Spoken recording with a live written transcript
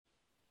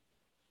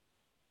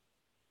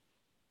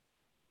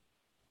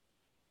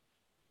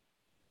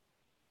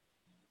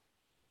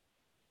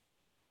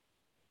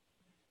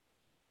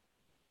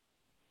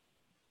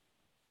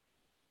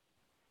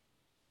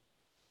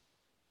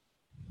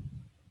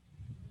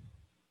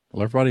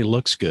Well, everybody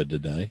looks good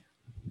today.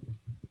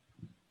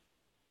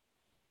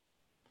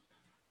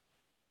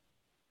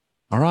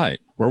 All right,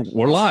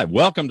 we're live.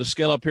 Welcome to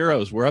Scale Up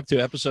Heroes. We're up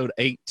to episode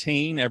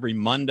 18 every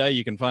Monday.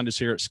 You can find us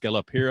here at Scale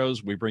Up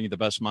Heroes. We bring you the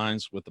best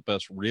minds with the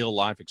best real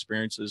life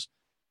experiences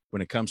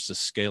when it comes to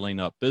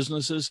scaling up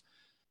businesses.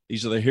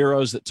 These are the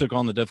heroes that took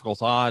on the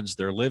difficult odds.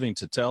 They're living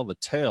to tell the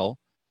tale.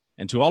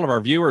 And to all of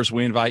our viewers,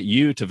 we invite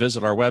you to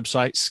visit our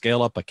website,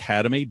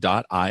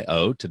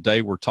 scaleupacademy.io.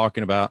 Today, we're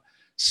talking about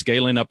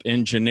scaling up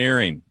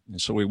engineering. And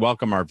so we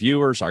welcome our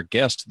viewers, our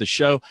guests to the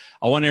show.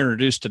 I want to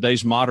introduce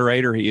today's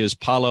moderator. He is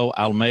Paulo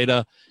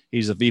Almeida.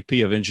 He's a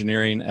VP of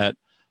engineering at,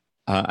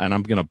 and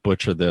I'm going to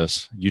butcher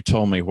this. You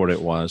told me what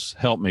it was.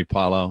 Help me,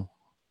 Paulo.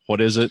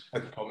 What is it?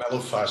 At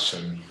Pomelo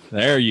Fashion.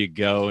 There you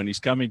go. And he's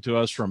coming to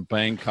us from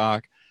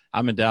Bangkok.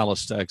 I'm in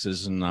Dallas,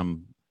 Texas, and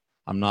I'm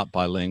not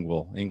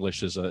bilingual.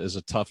 English is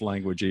a tough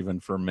language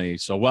even for me.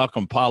 So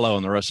welcome, Paulo,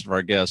 and the rest of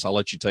our guests. I'll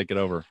let you take it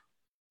over.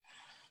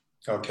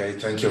 Okay,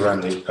 thank you,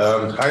 Randy.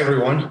 Hi,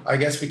 everyone. I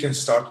guess we can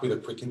start with a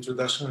quick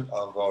introduction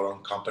of our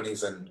own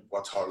companies and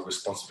what are our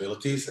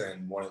responsibilities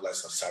and more or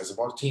less the size of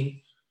our team.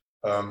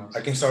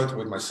 I can start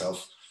with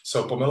myself.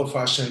 So Pomelo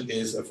Fashion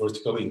is a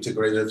vertically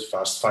integrated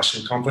fast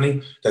fashion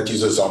company that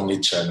uses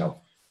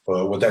omni-channel.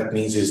 What that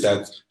means is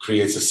that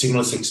creates a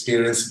seamless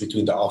experience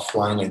between the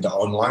offline and the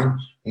online,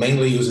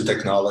 mainly using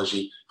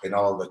technology and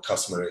all of the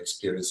customer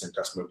experience and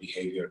customer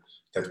behavior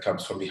that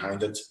comes from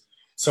behind it.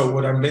 So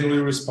what I'm mainly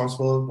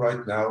responsible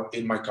right now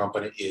in my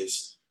company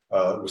is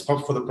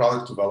responsible for the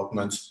product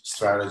development,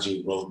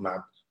 strategy,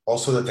 roadmap,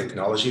 also the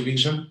technology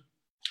vision.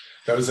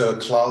 There is a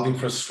cloud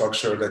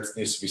infrastructure that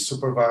needs to be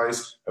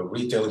supervised, a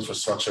retail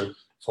infrastructure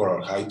for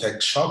our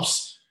high-tech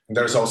shops. And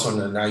there's also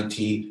an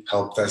IT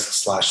help desk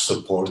 /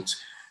 support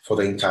for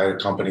the entire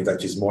company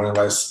that is more or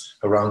less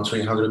around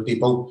 300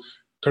 people.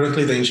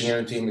 Currently, the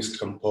engineering team is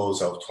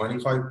composed of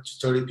 25 to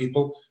 30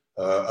 people,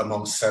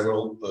 among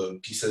several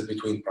pieces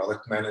between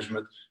product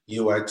management,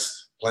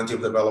 UX, plenty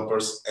of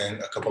developers,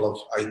 and a couple of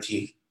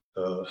IT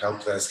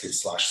help desk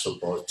 /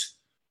 support.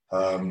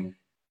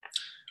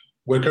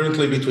 We're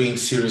currently between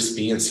Series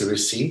B and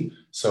Series C,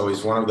 so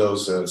it's one of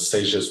those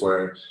stages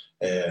where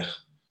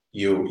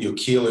you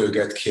kill or you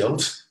get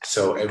killed.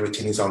 So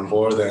everything is on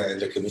board and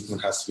the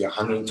commitment has to be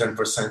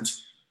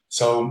 110%.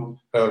 So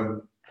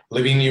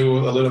leaving you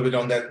a little bit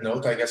on that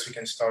note, I guess we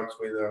can start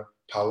with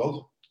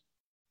Paulo.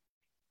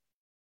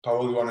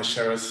 Paulo, you want to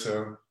share us?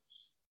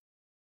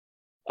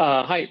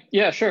 Hi.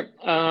 Yeah, sure.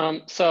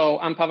 So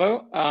I'm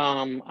Paweł.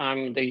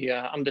 I'm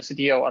the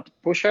CTO at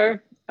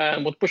Pusher.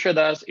 And what Pusher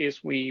does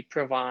is we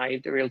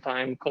provide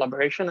real-time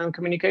collaboration and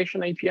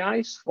communication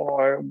APIs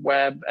for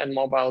web and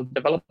mobile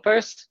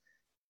developers.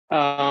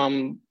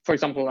 For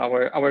example,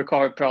 our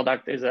core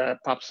product is a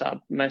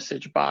PubSub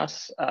message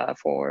bus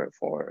for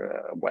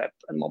web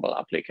and mobile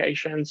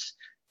applications.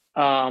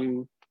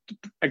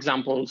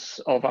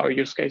 Examples of our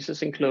use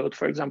cases include,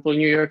 for example,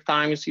 New York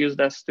Times used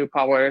us to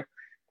power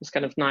this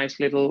kind of nice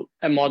little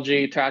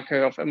emoji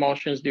tracker of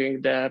emotions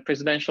during the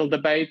presidential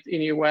debate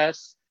in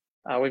US.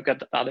 We've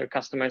got other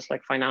customers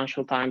like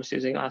Financial Times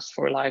using us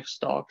for live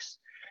stocks.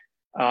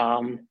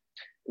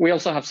 We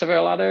also have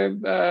several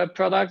other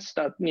products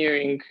that are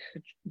nearing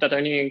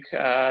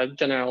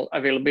general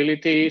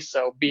availability.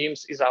 So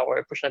Beams is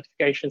our push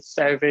notification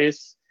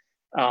service.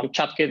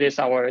 ChatKit is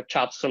our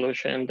chat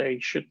solution. They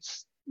should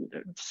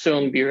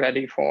soon be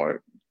ready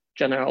for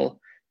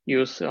general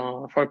use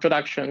for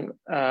production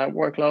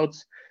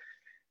workloads.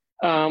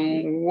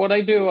 What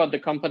I do at the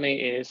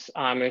company is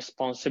I'm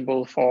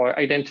responsible for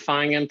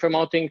identifying and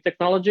promoting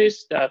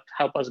technologies that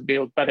help us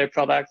build better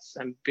products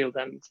and build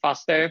them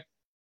faster.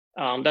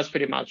 That's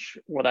pretty much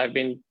what I've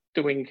been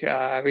doing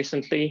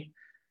recently.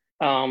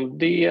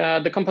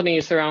 The company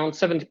is around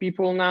 70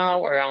 people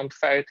now, around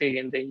 30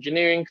 in the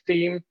engineering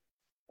team.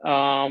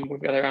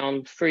 We've got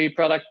around 3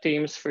 product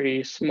teams,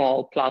 3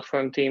 small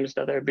platform teams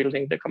that are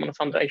building the common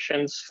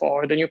foundations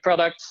for the new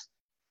products.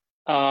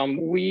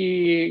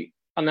 We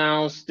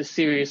announced the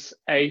Series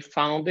A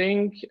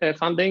funding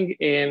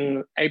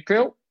in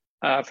April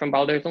from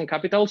Balderton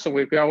Capital, so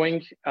we're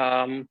growing.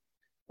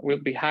 We'll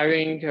be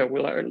hiring.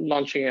 We're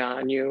launching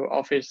a new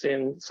office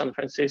in San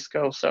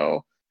Francisco.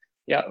 So,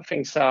 yeah,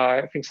 things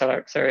are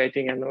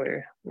accelerating, and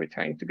we're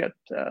trying to get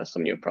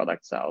some new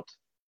products out.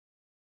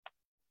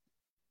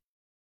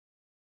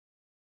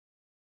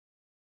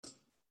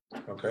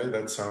 Okay,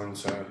 that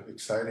sounds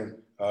exciting.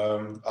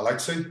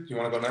 Alexei, you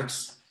want to go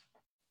next?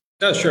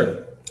 Yeah,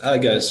 sure. Hi,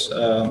 guys.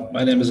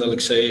 My name is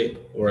Alexei,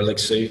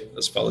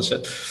 as Paulo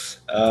said.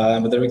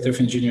 I'm a director of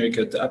engineering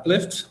at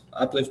Uplift.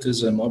 Uplift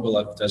is a mobile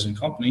advertising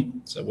company.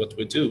 So what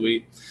we do,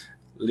 we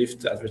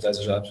lift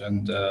advertisers up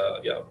and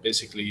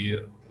basically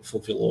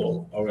fulfill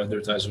all our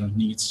advertiser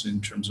needs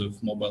in terms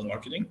of mobile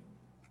marketing.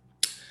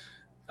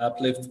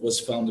 Uplift was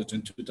founded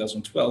in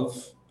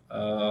 2012.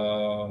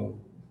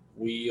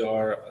 We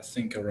are, I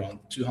think, around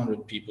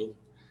 200 people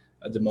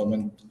at the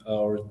moment.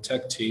 Our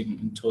tech team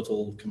in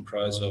total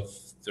comprise of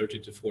 30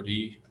 to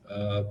 40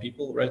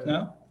 people right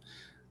now.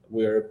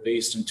 We're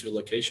based in 2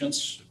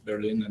 locations,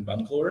 Berlin and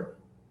Bangalore.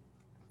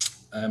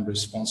 I'm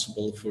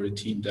responsible for a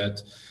team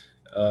that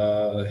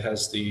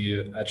has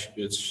the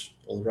attributes,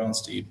 all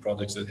runs the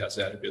products that has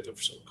the attribute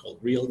of so-called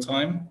real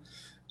time.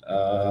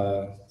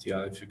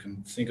 If you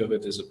can think of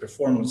it as a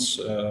performance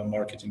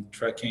marketing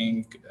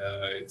tracking,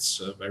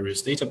 it's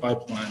various data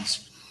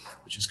pipelines,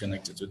 which is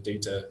connected to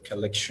data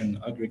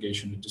collection,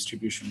 aggregation, and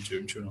distribution to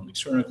internal and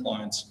external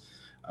clients.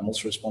 I'm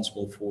also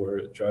responsible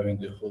for driving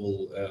the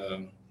whole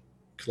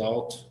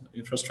cloud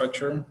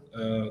infrastructure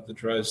that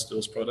drives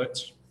those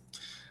products.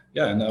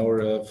 Yeah, and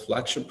our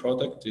flagship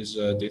product is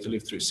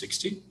DataLift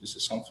 360. This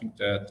is something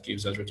that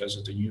gives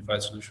advertisers a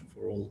unified solution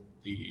for all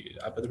the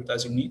app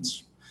advertising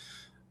needs.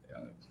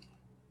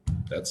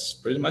 That's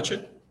pretty much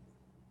it.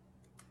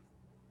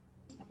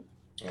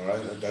 All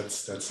right,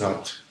 that's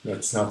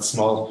not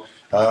small.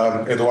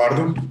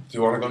 Eduardo, do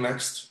you want to go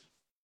next?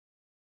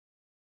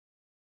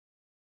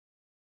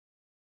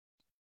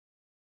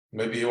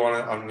 Maybe you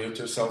want to unmute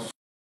yourself.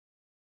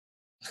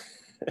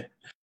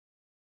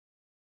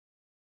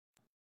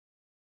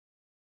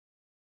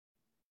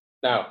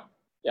 Now,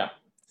 yeah.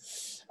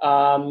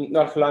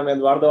 Hello, I'm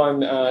Eduardo.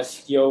 I'm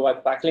CTO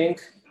at Packlink.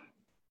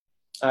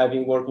 I've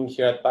been working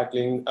here at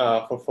Packlink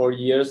for 4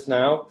 years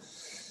now.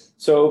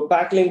 So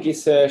Packlink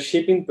is a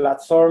shipping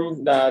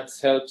platform that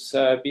helps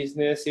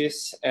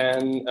businesses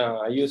and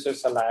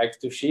users alike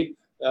to ship.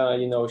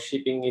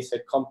 Shipping is a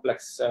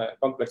complex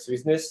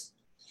business.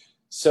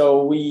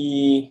 So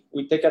we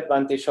take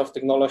advantage of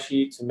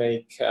technology to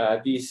make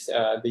this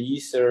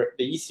the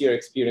easier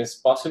experience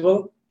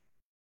possible.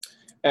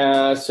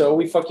 So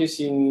we focus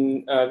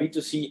in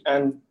B2C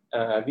and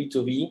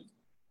B2B.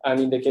 And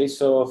in the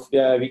case of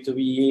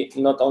B2B,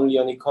 not only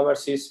on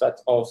e-commerces,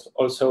 but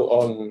also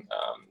on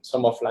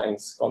some offline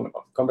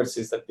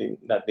commerces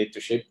that need to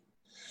ship.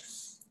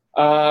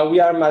 We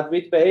are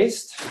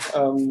Madrid-based.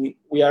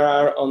 We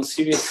are on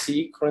Series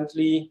C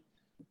currently.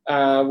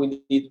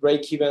 We did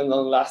break even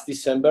on last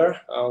December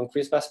on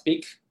Christmas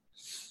peak.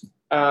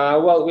 We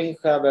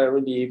have a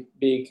really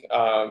big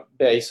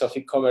base of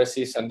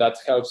e-commerces, and that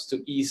helps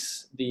to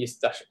ease the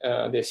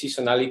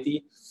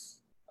seasonality.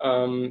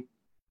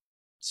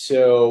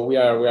 So we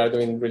are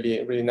doing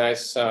really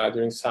nice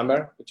during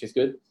summer, which is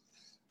good.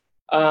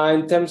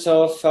 In terms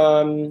of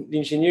the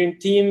engineering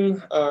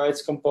team,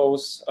 it's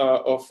composed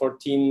of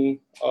 14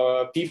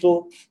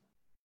 people,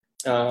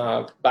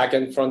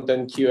 backend,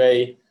 frontend,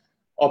 QA,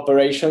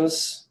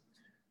 operations,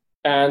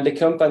 and the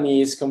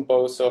company is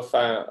composed of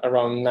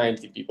around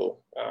 90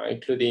 people,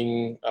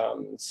 including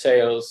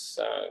sales,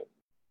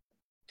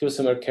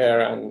 customer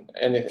care, and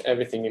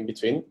everything in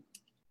between.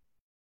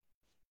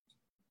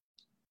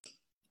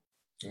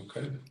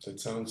 Okay, that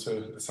sounds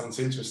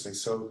interesting.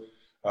 So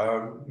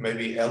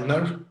maybe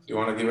Eldner, do you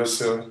want to give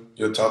us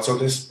your thoughts on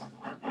this?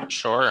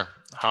 Sure.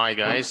 Hi,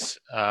 guys.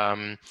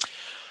 I'm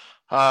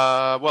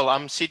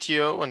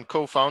CTO and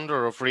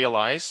co-founder of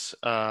Realize.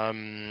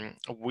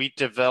 We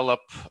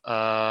develop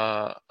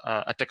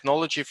a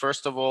technology,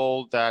 first of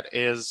all, that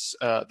is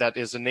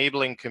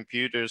enabling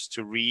computers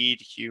to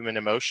read human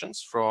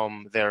emotions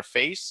from their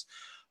face.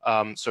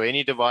 So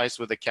any device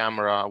with a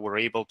camera, we're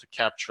able to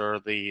capture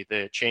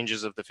the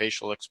changes of the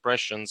facial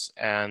expressions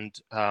and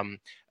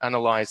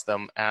analyze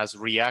them as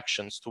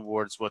reactions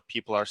towards what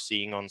people are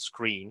seeing on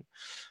screen.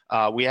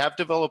 We have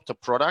developed a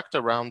product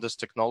around this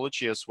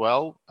technology as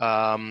well.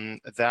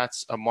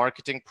 That's a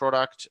marketing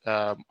product,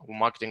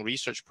 marketing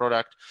research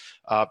product.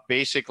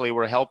 Basically,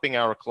 we're helping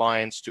our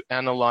clients to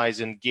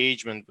analyze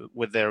engagement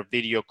with their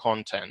video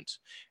content,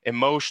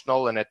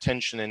 emotional and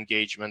attention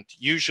engagement.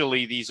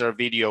 Usually, these are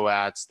video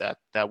ads that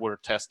we're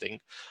testing.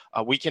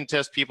 We can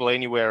test people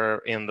anywhere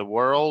in the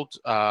world.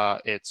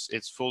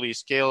 It's fully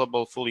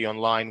scalable, fully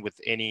online with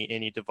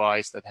any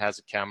device that has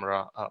a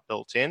camera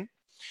built in.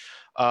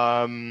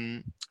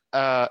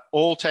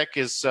 All tech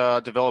is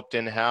developed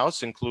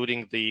in-house,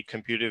 including the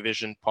computer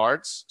vision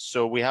parts.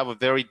 So we have a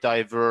very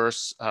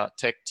diverse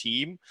tech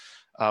team.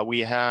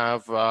 We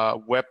have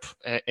web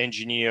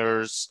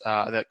engineers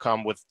that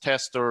come with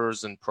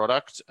testers and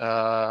product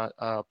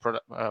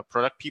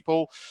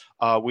people.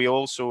 We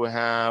also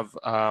have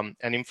an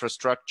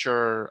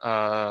infrastructure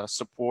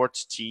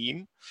support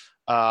team.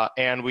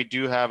 And we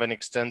do have an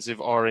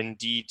extensive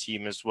R&D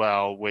team as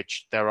well,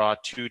 which there are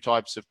three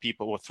types of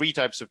people.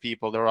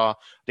 There are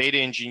data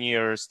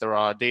engineers, there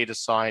are data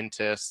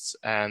scientists,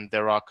 and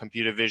there are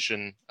computer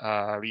vision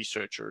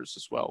researchers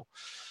as well.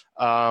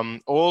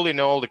 All in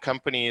all, the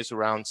company is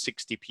around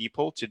 60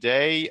 people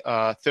today,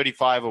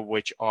 35 of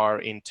which are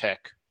in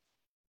tech.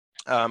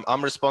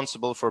 I'm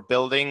responsible for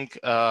building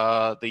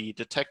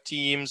the tech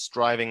teams,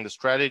 driving the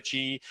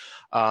strategy,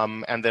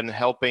 and then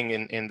helping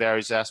in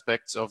various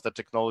aspects of the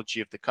technology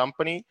of the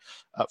company,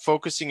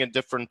 focusing at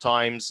different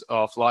times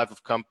of life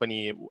of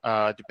company,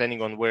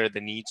 depending on where the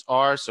needs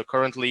are. So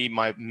currently,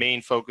 my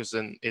main focus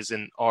is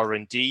in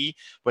R&D,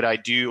 but I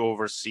do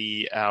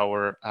oversee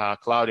our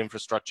cloud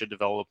infrastructure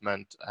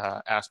development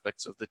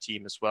aspects of the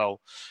team as well.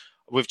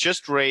 We've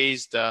just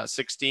raised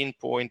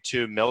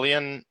 16.2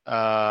 million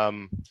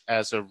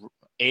as a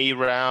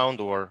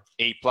round or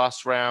A+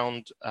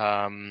 round,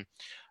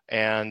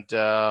 and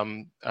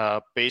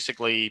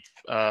basically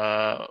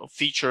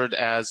featured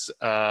as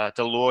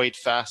Deloitte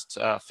Fast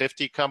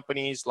 50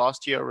 companies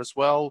last year as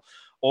well.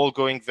 All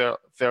going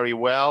very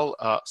well,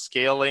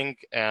 scaling,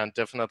 and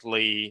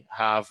definitely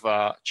have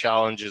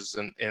challenges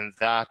in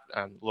that,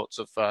 and lots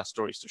of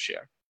stories to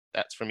share.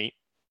 That's for me.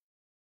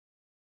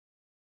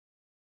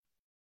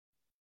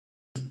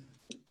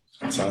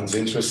 Sounds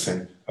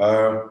interesting.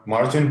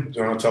 Martin, do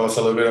you want to tell us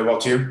a little bit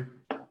about you?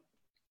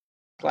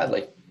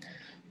 Gladly.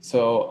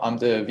 So I'm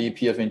the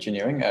VP of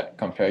Engineering at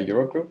Compare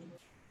Europe Group.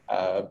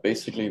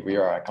 Basically, we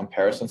are a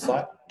comparison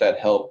site that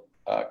help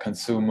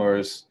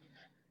consumers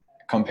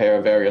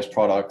compare various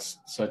products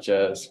such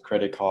as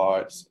credit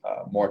cards,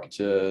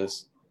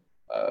 mortgages,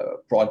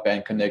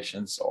 broadband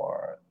connections,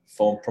 or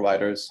phone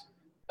providers,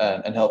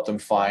 and help them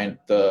find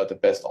the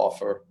best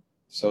offer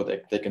so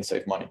they can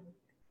save money.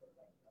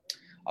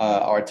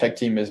 Our tech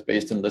team is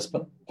based in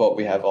Lisbon, but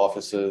we have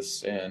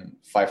offices in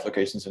 5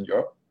 locations in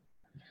Europe.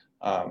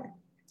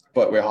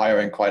 But we're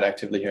hiring quite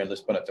actively here in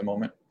Lisbon at the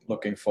moment,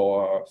 looking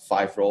for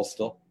 5 roles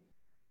still.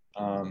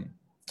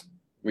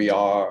 We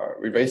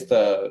raised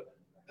a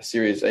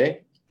Series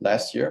A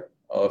last year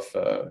of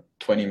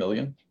 20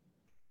 million.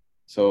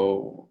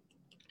 So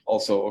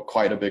also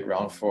quite a big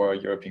round for a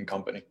European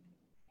company.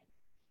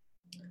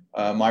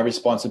 My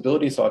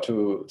responsibilities are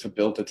to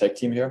build the tech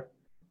team here,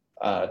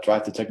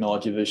 drive the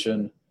technology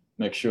vision,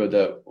 make sure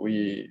that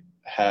we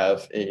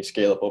have a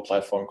scalable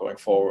platform going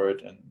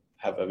forward, and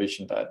have a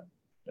vision that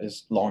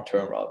is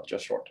long-term rather than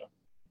just short-term.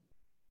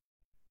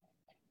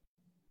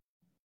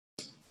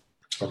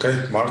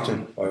 Okay,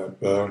 Martin,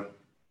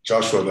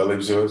 Joshua, that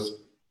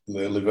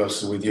leave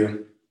us with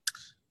you.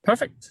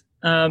 Perfect.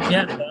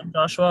 Yeah, I'm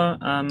Joshua.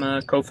 I'm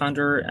a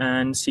co-founder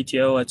and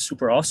CTO at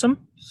Super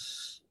Awesome.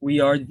 We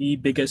are the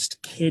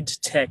biggest kid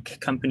tech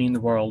company in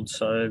the world.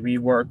 So we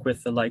work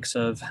with the likes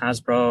of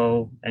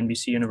Hasbro,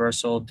 NBC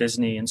Universal,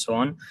 Disney, and so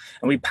on.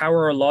 And we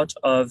power a lot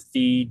of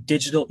the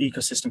digital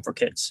ecosystem for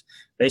kids.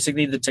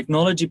 Basically, the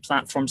technology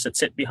platforms that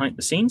sit behind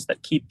the scenes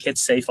that keep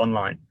kids safe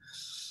online.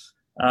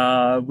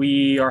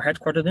 We are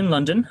headquartered in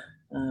London.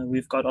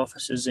 We've got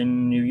offices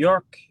in New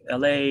York,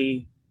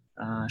 LA,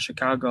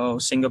 Chicago,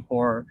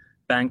 Singapore,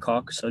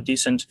 Bangkok. So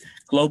decent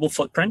global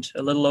footprint,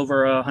 a little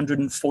over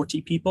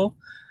 140 people.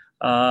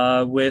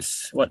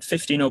 With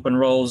 15 open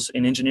roles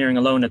in engineering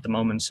alone at the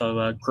moment,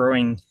 so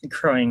growing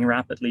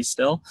rapidly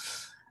still.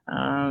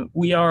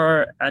 We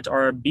are at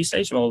our B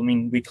stage. Well, I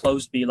mean, we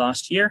closed B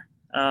last year,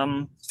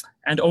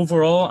 and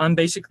overall, I'm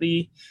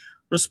basically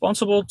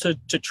responsible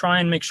to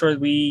try and make sure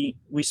we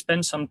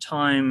spend some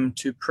time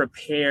to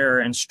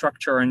prepare and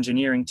structure our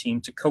engineering team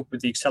to cope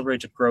with the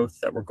accelerated growth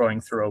that we're going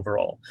through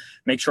overall.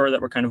 Make sure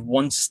that we're kind of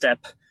one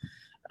step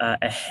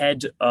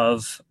ahead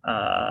of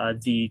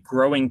the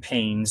growing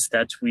pains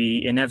that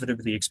we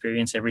inevitably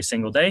experience every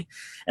single day,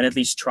 and at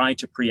least try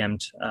to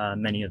preempt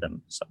many of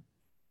them. So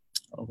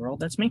overall,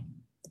 that's me.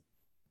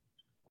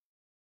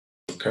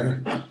 Okay,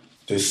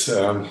 this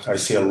I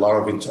see a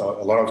lot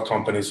of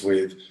companies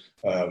with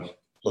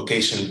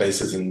location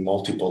bases in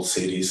multiple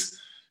cities.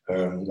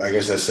 I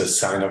guess that's a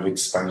sign of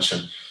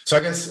expansion. So I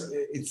guess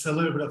it's a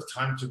little bit of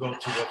time to go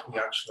to what we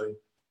actually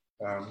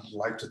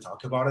like to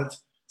talk about it.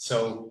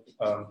 So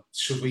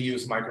should we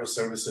use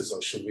microservices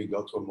or should we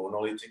go to a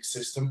monolithic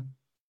system?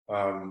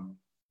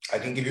 I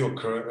can give you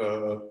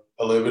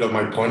a little bit of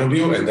my point of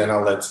view, and then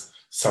I'll let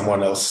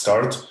someone else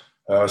start.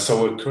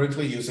 So we're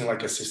currently using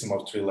like a system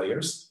of 3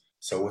 layers.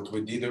 So what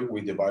we did,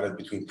 we divided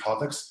between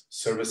products,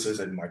 services,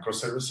 and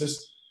microservices.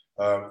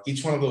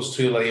 Each one of those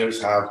 3 layers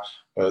have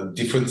a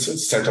different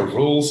set of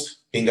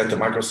rules, being that the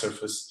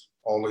microservice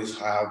always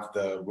have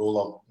the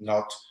rule of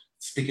not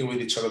speaking with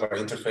each other by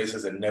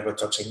interfaces and never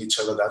touching each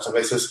other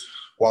databases,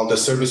 while the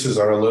services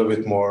are a little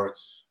bit more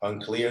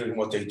unclear in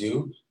what they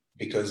do,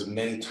 because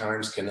many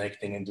times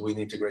connecting and doing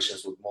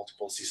integrations with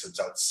multiple systems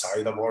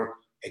outside of our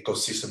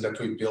ecosystem that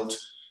we built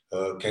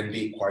can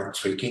be quite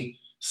tricky.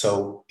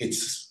 So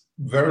it's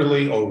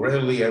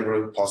rarely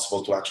ever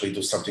possible to actually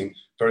do something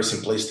very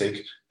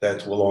simplistic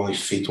that will only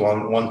fit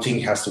one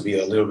thing. Has to be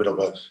a little bit of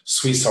a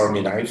Swiss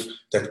Army knife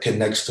that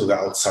connects to the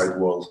outside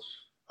world.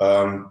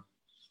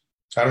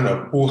 I don't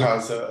know who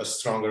has a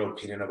stronger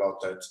opinion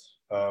about that.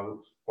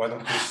 Why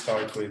don't we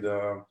start with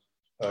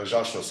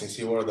Joshua, since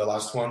you were the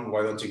last one?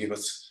 Why don't you give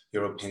us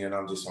your opinion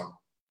on this one?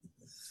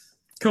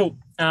 Cool.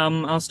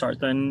 I'll start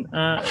then.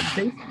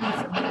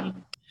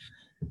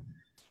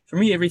 For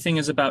me, everything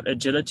is about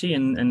agility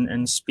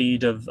and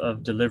speed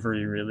of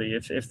delivery, really.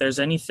 If there's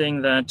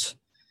anything that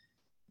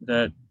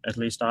at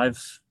least I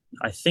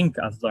think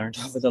I've learned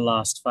over the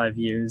last 5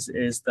 years,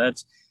 is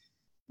that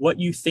what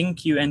you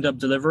think you end up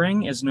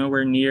delivering is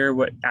nowhere near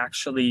what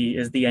actually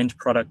is the end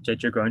product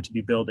that you're going to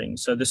be building.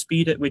 So the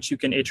speed at which you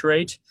can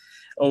iterate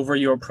over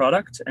your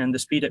product and the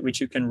speed at which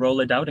you can roll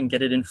it out and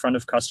get it in front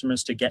of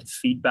customers to get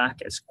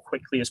feedback as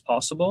quickly as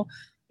possible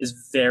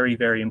is very,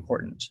 very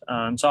important.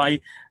 So I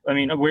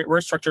mean, we're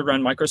structured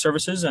around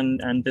microservices,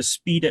 and the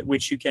speed at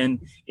which you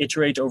can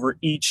iterate over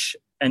each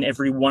and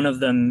every one of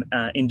them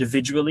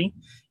individually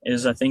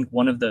is, I think,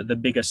 one of the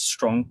biggest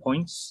strong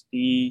points.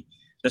 The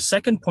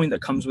second point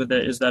that comes with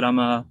it is that I'm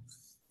a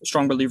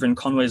strong believer in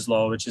Conway's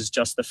law, which is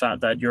just the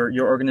fact that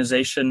your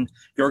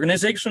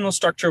organizational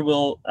structure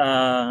will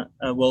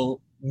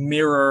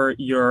mirror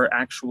your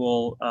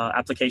actual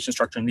application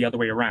structure and the other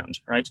way around,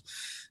 right?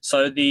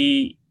 So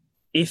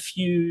if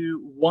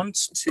you want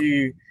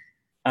to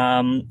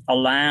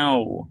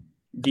allow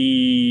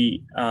if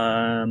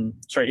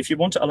you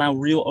want to allow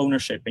real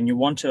ownership and you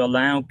want to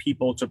allow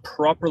people to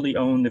properly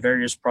own the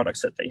various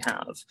products that they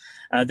have,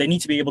 they need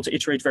to be able to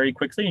iterate very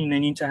quickly, and they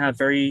need to have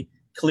very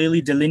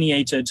clearly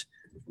delineated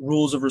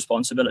rules of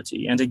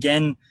responsibility. And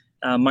again,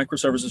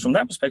 microservices from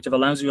that perspective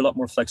allows you a lot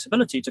more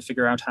flexibility to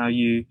figure out how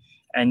you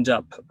end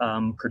up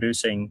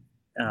producing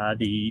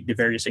the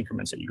various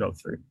increments that you go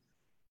through.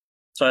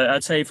 So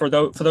I'd say for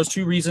those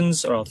two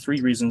reasons, or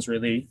three reasons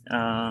really,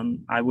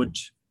 I would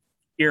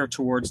err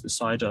towards the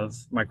side of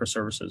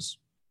microservices.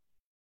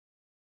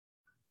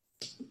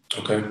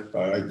 Okay,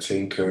 I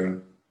think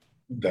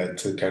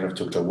that kind of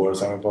took the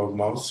words out of our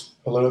mouths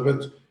a little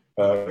bit.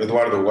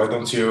 Eduardo, why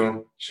don't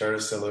you share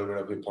us a little bit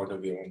of your point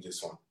of view on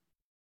this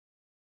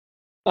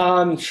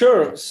one?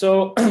 Sure.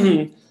 So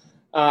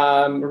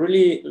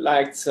really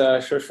liked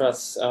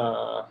Joshua's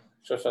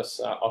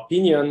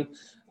opinion.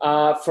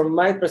 From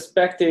my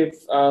perspective,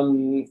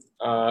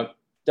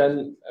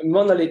 the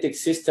monolithic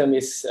system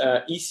is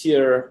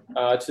easier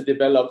to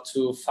develop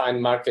to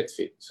find market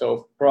fit.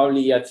 So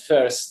probably at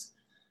first,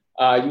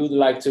 you would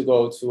like to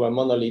go to a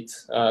monolith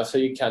so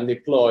you can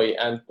deploy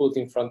and put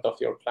in front of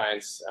your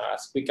clients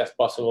as quick as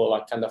possible,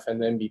 a kind of an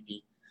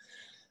MVP.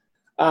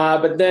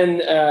 But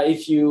then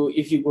if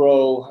you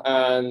grow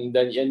and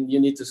you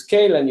need to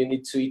scale and you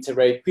need to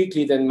iterate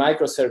quickly, then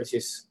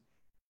microservices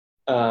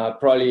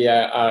probably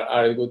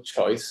are a good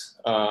choice.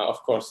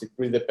 Of course, it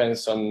really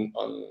depends on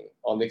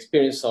the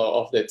experience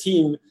of the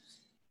team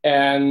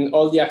and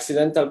all the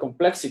accidental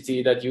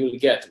complexity that you will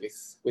get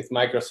with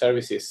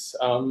microservices.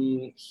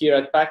 Here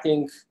at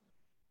Packlink,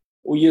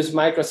 we use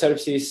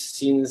microservices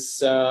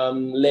since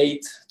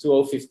late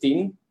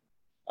 2015.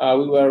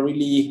 We were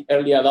really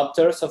early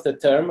adopters of the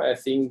term. I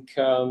think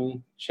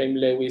Shane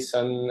Lewis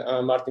and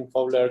Martin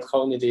Fowler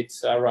coined it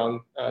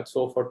around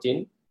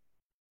 2014.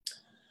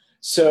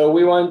 So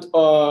we went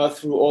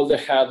through all the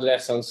hard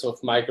lessons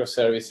of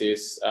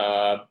microservices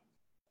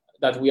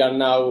that we are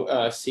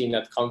now seeing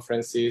at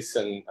conferences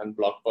and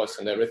blog posts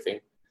and everything.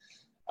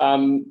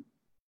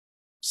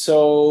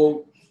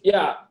 So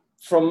yeah,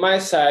 from my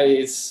side,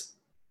 it's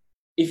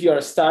if you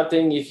are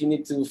starting, if you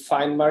need to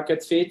find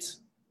market fit,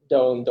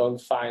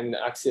 don't find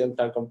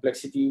accidental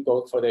complexity.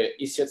 Go for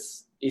the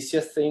easiest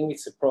thing.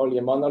 It's probably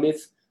a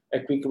monolith,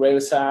 a quick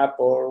Rails app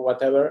or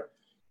whatever,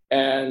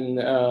 and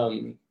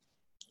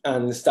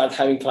start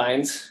having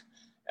clients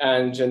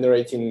and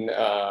generating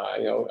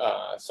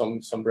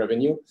some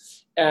revenue.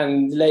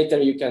 And later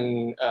you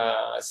can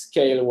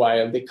scale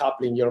while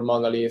decoupling your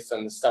monolith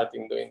and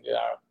starting doing. There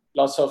are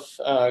lots of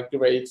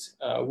great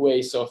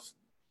ways of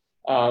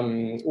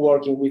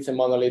working with the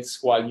monoliths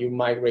while you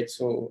migrate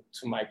to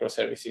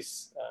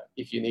microservices.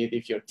 If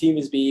your team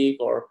is big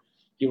or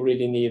you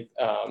really need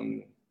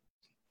to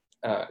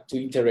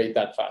iterate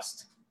that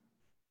fast.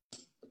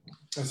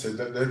 So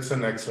that's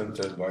an excellent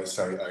advice.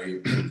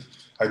 I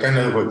kind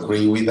of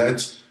agree with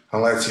that.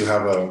 Unless you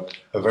have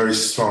a very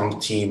strong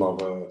team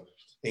of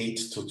 8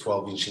 to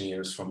 12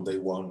 engineers from day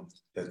one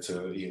that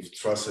you've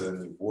trusted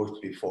and you've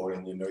worked before,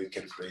 and you know you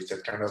can create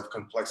that kind of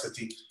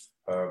complexity.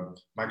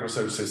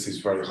 Microservices is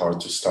very hard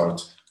to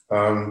start.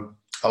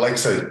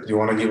 Alexei, do you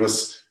want to give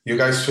us? You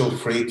guys feel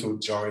free to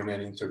join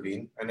and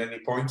intervene at any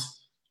point.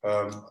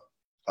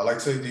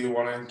 Alexei, do you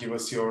want to give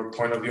us your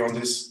point of view on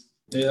this?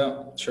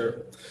 Yeah,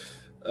 sure.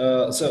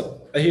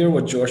 So I hear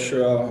what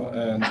Joshua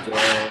and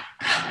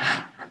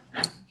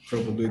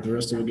probably the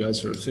rest of you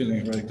guys are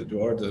feeling, right?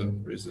 Eduardo.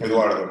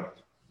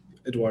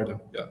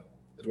 Yeah.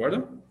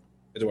 Eduardo.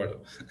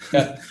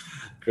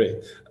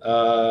 Great.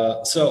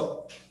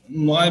 So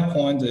my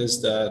point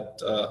is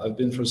that I've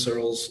been through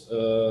several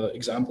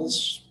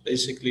examples,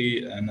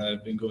 basically, and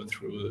I've been going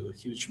through a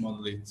huge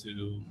monolith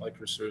to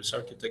microservice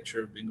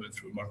architecture, been going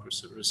through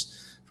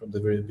microservice from the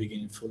very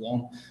beginning full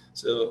on.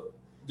 So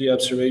the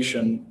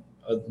observation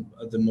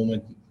at the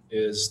moment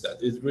is that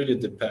it really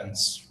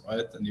depends,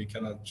 right? And you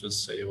cannot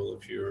just say, well,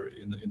 if you're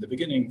in the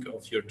beginning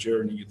of your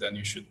journey, then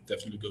you should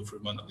definitely go for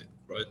monolith,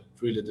 right? It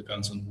really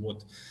depends on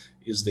what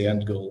is the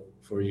end goal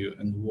for you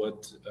and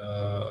what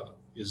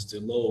is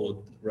the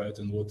load, right?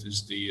 And what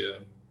is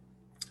the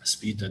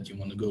speed that you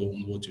want to go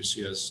and what you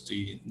see as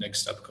the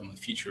next upcoming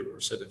feature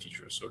or set of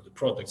features or the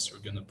products you're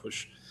going to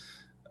push,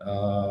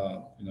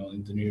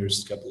 in the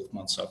nearest couple of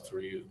months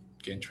after you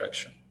gain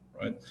traction,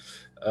 right?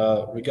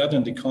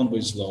 Regarding the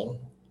Conway's law,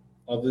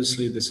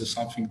 obviously this is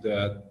something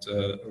that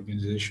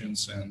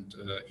organizations and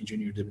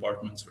engineering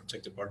departments or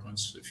tech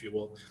departments, if you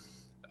will,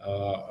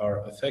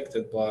 are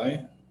affected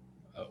by.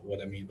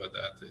 What I mean by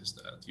that is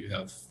that you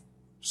have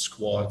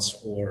squads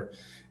or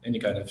any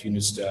kind of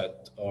units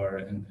that are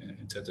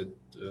intended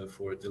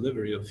for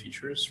delivery of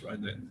features, right?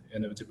 And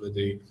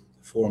inevitably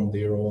form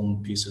their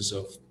own pieces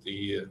of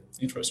the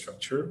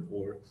infrastructure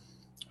or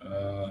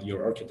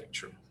your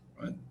architecture,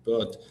 right?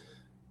 But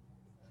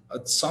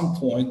at some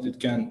point, it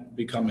can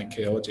become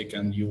chaotic,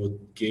 and you would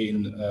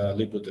gain a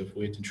little bit of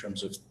weight in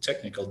terms of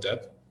technical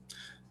depth.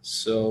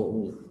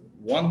 So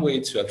one way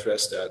to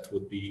address that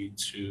would be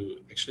to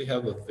actually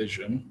have a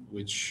vision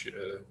which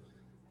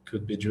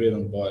could be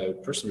driven by a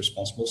person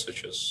responsible,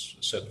 such as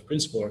a set of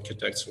principal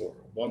architects or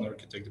one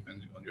architect,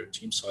 depending on your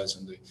team size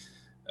and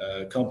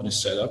the company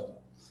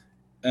setup,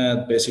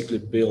 and basically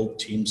build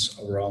teams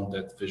around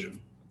that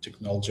vision,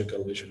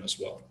 technological vision as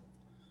well.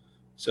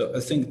 So I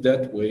think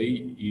that way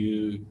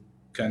you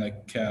kind of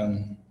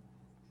can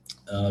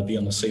be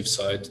on the safe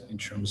side in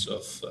terms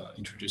of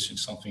introducing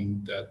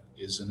something that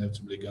is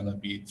inevitably going to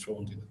be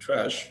thrown in the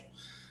trash,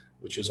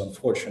 which is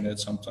unfortunate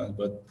sometimes,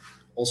 but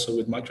also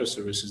with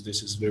microservices,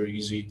 this is very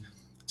easy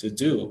to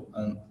do,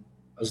 and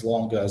as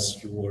long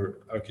as your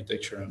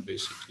architecture and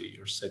basically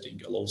your setting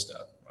allows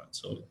that, right?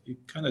 So it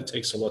kind of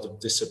takes a lot of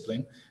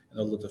discipline and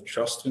a lot of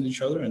trust in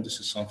each other, and this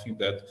is something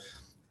that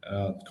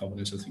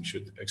companies, I think,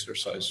 should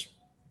exercise.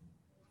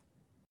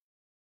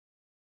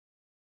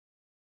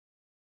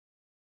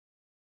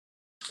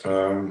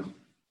 I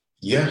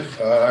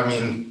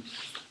mean,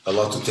 a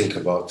lot to think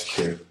about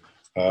here.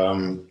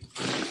 Elner,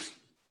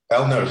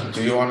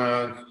 do you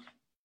wanna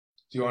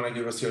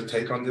give us your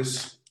take on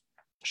this?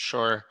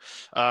 Sure.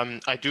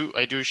 I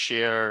do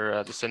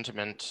share the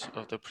sentiment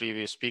of the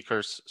previous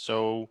speakers.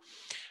 So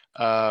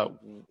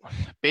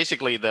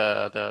basically,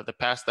 the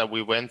path that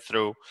we went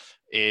through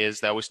is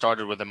that we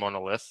started with a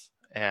monolith,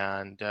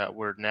 and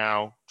we're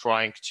now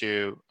trying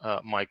to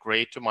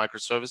migrate to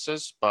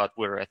microservices, but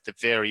we're at the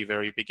very,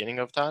 very beginning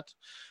of that.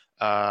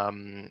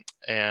 And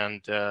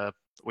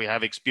we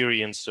have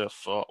experience of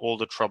all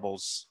the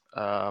troubles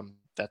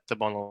that the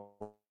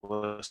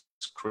monolith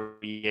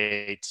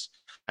creates.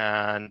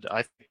 And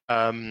I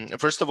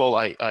first of all,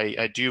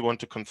 I do want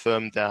to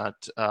confirm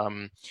that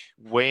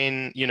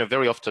when,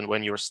 very often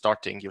when you're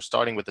starting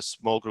with a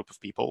small group of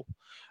people,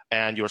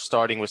 and you're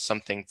starting with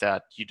something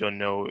that you don't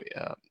know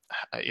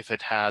if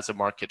it has a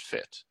market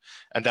fit.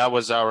 And that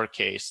was our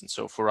case. And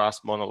so for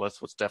us,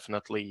 monolith was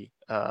definitely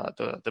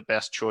the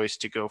best choice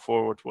to go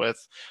forward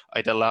with.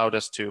 It allowed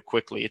us to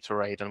quickly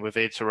iterate, and we've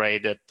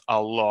iterated a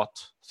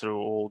lot through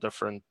all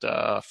different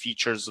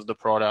features of the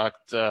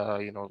product,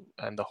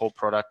 and the whole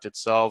product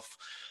itself.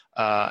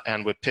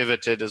 And we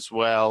pivoted as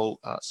well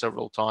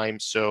several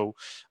times. So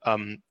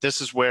this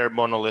is where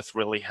monolith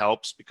really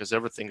helps, because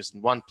everything is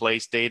in one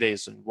place, data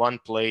is in one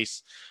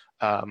place.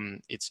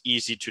 It's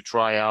easy to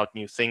try out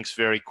new things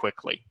very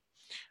quickly.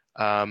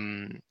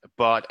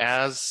 But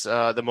as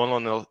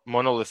the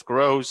monolith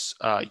grows,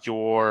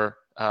 your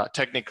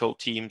technical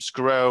teams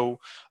grow.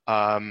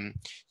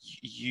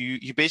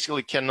 You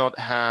basically cannot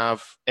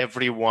have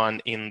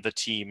everyone in the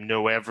team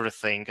know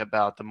everything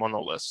about the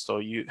monolith. So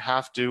you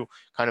have to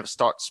kind of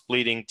start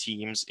splitting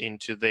teams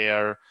into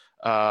their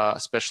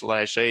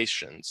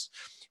specializations.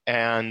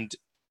 And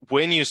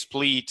when you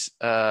split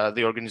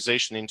the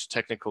organization into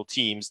technical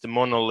teams, the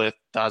monolith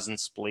doesn't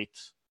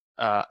split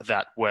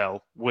that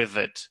well with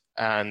it.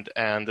 And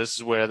this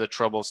is where the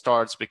trouble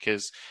starts,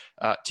 because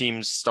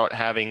teams start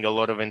having a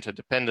lot of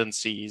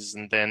interdependencies,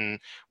 and then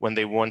when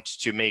they want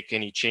to make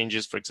any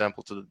changes, for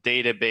example, to the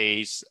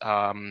database,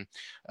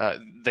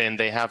 then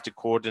they have to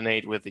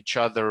coordinate with each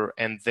other,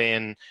 and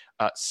then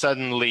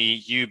suddenly,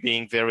 you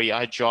being very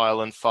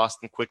agile and fast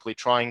and quickly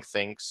trying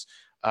things,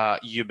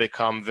 you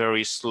become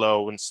very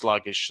slow and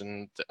sluggish,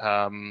 and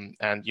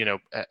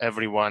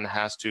everyone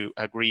has to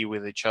agree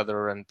with each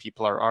other, and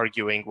people are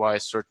arguing why a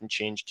certain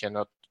change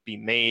cannot be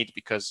made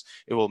because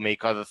it will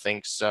make other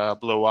things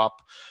blow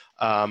up,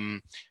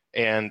 and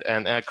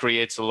that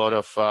creates a lot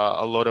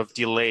of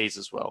delays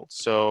as well.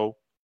 So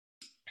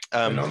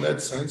in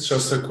that sense,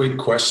 just a quick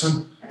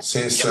question,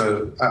 since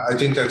I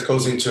think that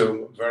goes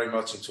very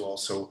much into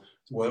also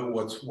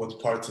what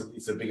part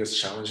is the biggest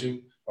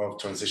challenging of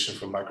transition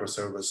from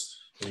microservice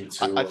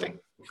from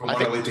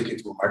monolithic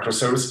into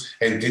microservice.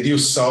 And did you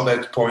saw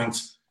that point?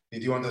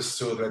 Did you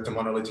understood that the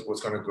monolithic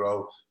was going to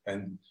grow?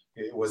 And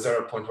was there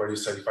a point where you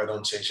said, if I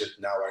don't change it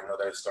now, I know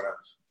that it's going to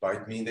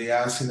bite me in the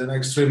ass in the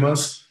next 3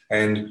 months?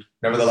 And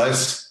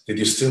nevertheless, did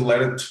you still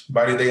let it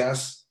bite in the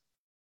ass?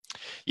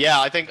 Yeah,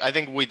 I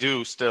think we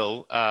do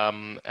still,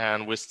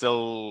 and we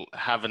still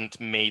haven't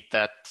made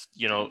that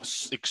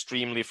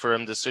extremely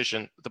firm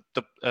decision.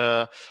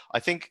 I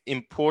think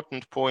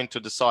important point to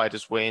decide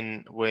is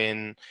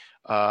when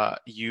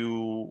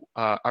you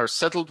are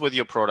settled with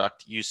your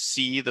product, you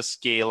see the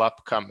scale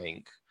up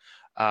coming,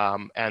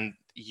 and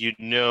you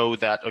know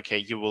that, okay,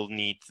 you will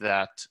need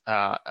that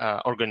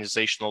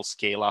organizational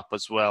scale up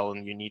as well,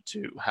 and you need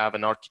to have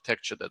an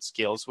architecture that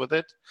scales with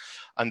it.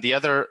 And the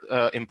other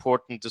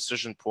important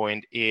decision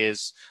point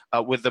is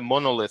with the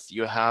monolith,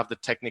 you have the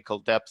technical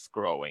depth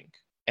growing,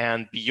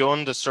 and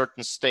beyond a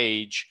certain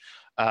stage,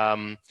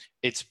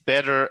 it's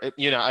better,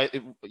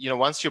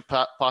 once you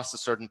pass a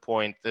certain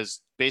point,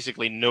 there's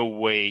basically no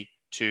way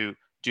to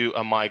do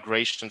a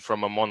migration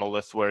from a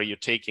monolith where you're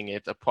taking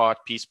it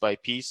apart piece by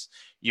piece,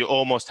 you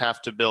almost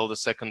have to build a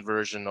second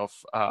version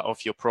of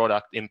your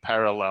product in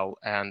parallel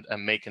and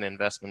make an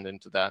investment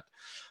into that.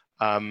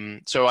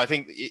 So I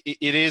think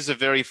it is a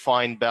very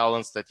fine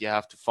balance that you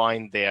have to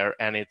find there,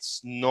 and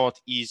it's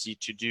not easy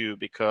to do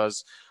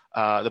because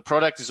the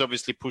product is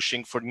obviously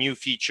pushing for new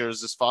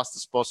features as fast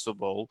as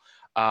possible,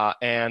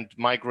 and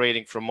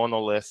migrating from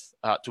monolith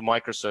to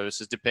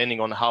microservices,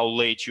 depending on how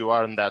late you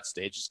are in that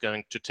stage, is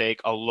going to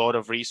take a lot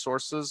of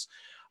resources.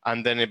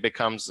 And then it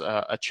becomes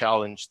a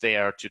challenge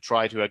there to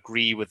try to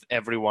agree with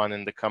everyone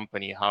in the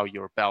company how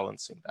you're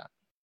balancing that.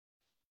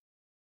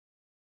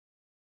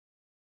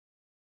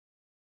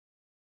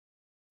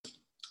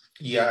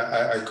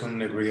 Yeah, I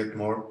couldn't agree it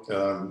more.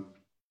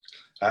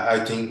 I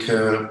think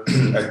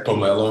at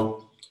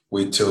Pomelo,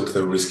 we took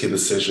the risky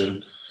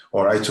decision,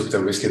 or I took the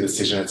risky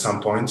decision at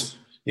some point,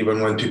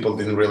 even when people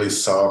didn't really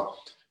saw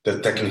the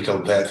technical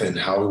depth and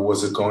how it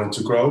was going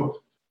to grow,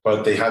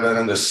 but they had an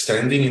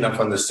enough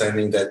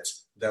understanding that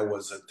that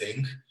was a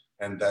thing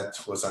and that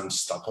was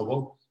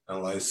unstoppable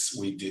unless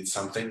we did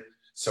something.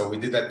 So we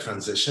did that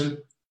transition,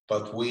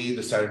 but we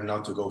decided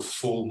not to go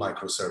full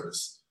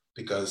microservice,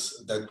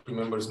 because that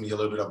remembers me a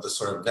little bit of the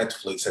sort of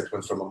Netflix that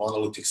went from a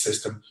monolithic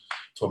system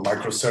to a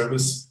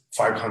microservice,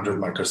 500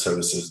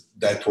 microservices.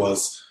 That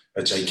was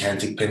a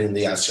gigantic pain in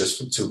the ass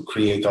just to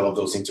create all of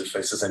those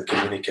interfaces and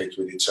communicate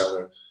with each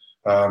other.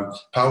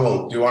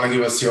 Pavel, do you want to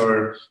give us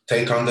your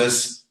take on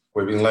this?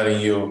 We've been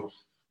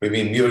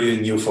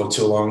muting you for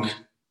too long.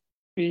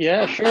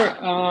 Yeah, sure.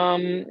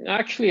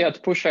 Actually,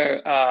 at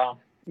Pusher,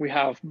 we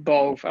have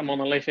both a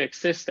monolithic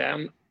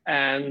system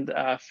and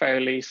a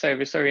fairly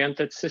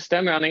service-oriented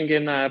system running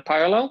in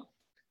parallel.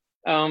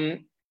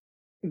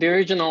 The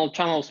original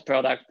channels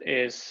product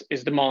is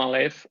the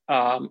monolith.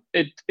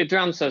 It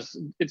runs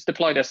it's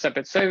deployed as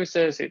separate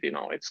services. It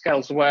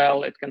scales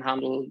well. It can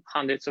handle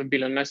hundreds of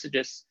billion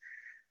messages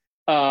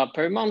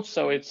per month.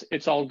 So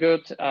it's all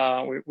good.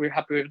 We're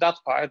happy with that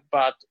part,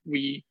 but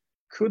we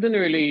couldn't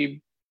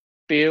really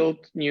build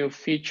new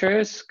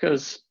features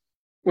because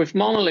with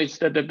monoliths,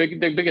 the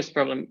biggest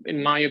problem,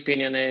 in my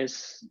opinion,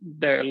 is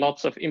there are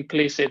lots of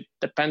implicit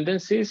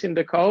dependencies in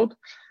the code.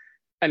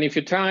 And if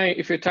you're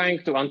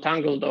trying to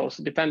untangle those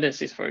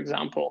dependencies, for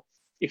example,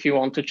 if you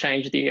want to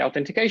change the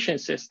authentication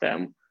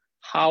system,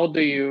 how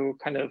do you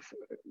kind of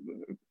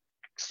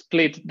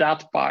split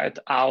that part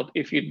out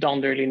if you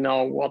don't really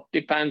know what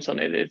depends on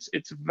it?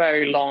 It's a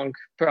very long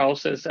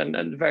process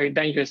and very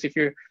dangerous if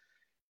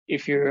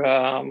you're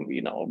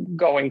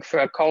going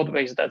through a code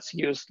base that's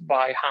used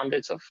by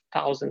hundreds of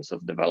thousands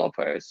of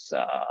developers,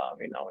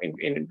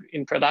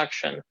 in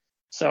production.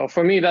 So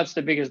for me, that's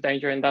the biggest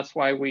danger, and that's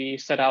why we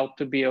set out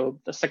to build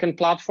the second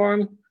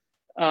platform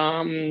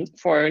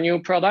for new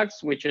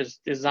products, which is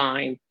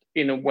designed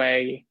in a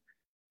way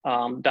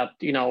that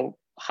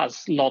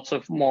has lots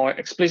of more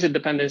explicit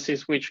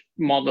dependencies, which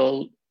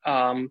model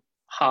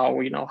how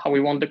we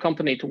want the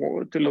company to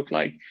look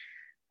like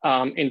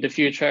in the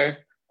future.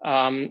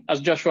 As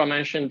Joshua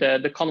mentioned,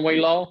 the Conway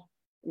law,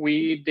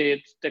 we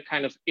did the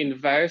kind of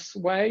inverse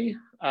way,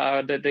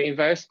 the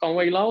inverse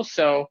Conway law.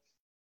 So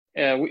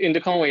in the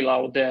Conway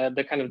law,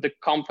 the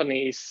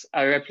companies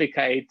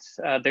replicate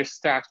their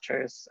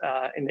structures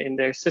in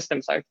their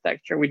systems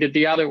architecture. We did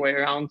the other way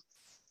around.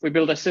 We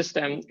built a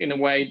system in a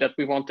way that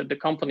we wanted the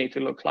company to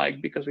look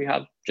like, because we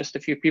had just a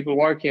few people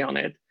working on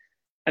it.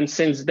 And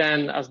since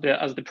then, as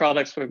the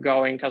products were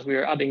going, as we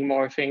were adding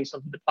more things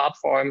onto the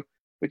platform,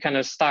 we kind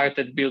of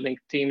started building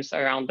teams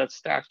around that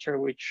structure,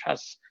 which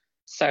has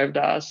served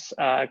us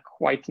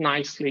quite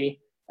nicely.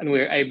 And we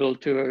were able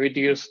to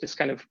reduce this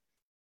kind of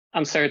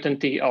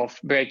uncertainty of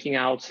breaking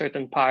out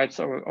certain parts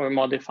or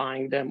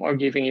modifying them, or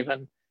giving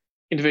even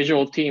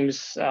individual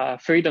teams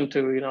freedom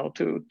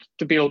to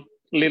build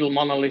little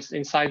monoliths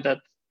inside that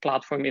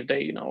platform if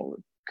they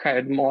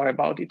cared more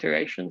about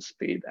iteration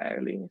speed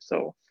early.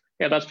 So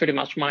yeah, that's pretty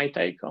much my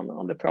take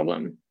on the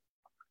problem.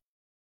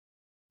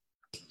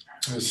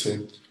 I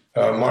see.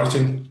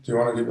 Martin, do you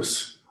want to give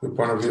us your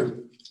point of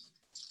view?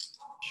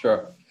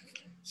 Sure.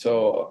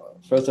 So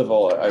first of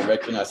all, I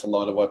recognize a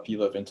lot of what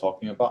people have been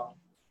talking about.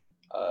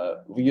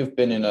 We have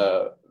been in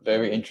a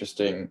very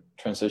interesting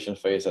transition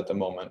phase at the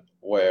moment,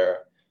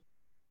 where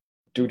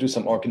due to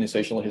some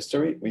organizational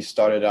history, we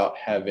started out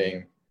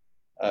having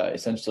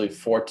essentially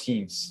 4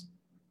 teams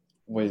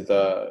with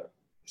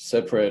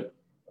separate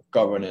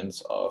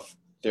governance of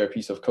their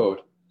piece of code.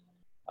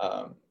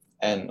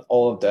 And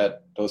all of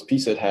those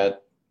pieces had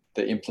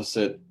the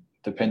implicit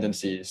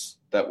dependencies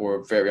that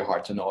were very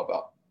hard to know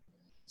about.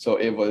 So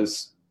it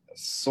was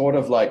sort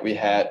of like we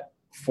had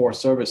 4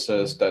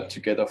 services that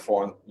together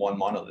formed one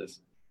monolith.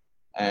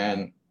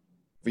 And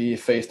we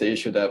faced the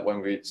issue that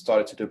when we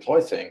started to deploy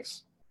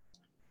things,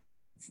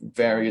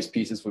 various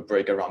pieces would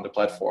break around the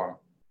platform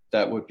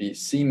that would be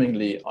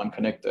seemingly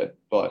unconnected,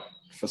 but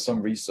for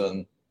some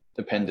reason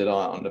depended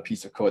on the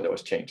piece of code that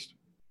was changed.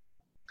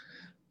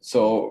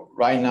 So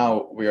right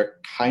now we are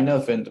kind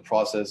of in the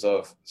process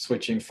of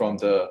switching from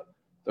the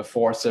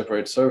 4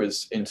 separate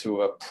services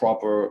into a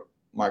proper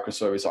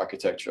microservice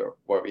architecture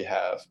where we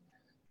have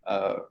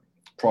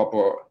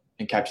proper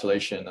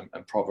encapsulation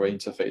and proper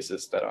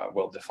interfaces that are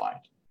well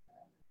defined.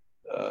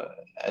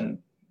 And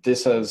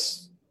this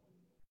has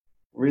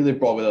really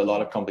brought with a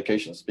lot of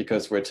complications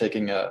because we're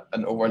taking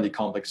an overly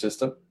complex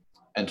system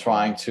and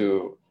trying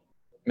to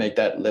make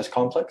that less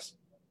complex,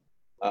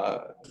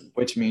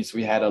 which means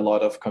we had a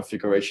lot of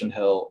configuration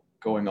hell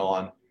going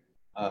on,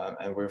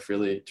 and we've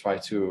really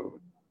tried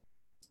to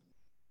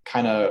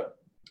kind of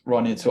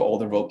run into all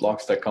the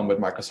roadblocks that come with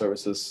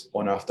microservices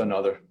one after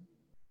another.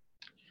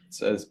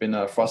 So it's been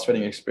a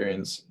frustrating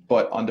experience,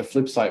 but on the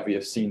flip side, we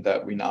have seen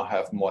that we now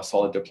have more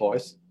solid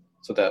deploys,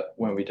 so that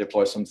when we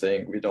deploy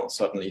something, we don't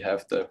suddenly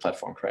have the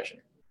platform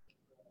crashing.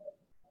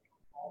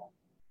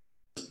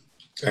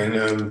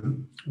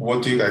 And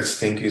what do you guys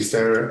think? Is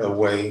there a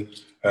way,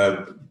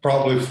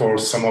 probably for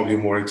some of you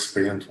more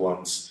experienced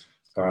ones,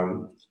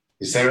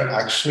 is there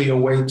actually a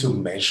way to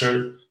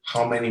measure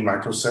how many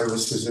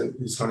microservices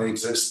is going to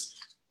exist?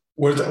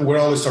 We're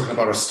always talking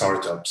about a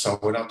startup, so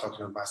we're not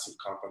talking a massive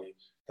company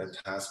that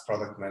has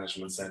product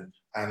managements and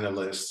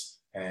analysts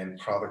and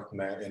project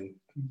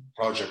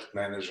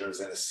managers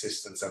and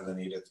assistants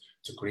underneath it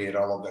to create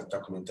all of that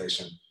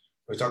documentation.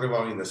 We're talking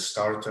about in the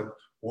startup,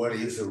 what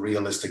is a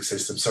realistic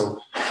system? So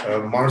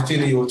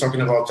Martin, you were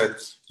talking about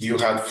that you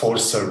had 4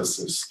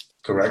 services,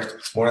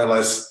 correct? More or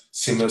less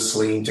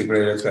seamlessly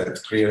integrated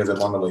that created a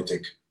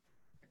monolithic.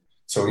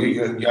 So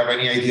you have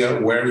any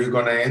idea where you're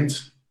going to end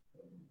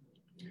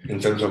in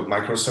terms of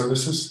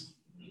microservices?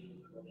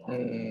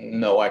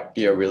 No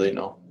idea, really,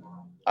 no.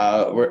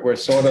 We're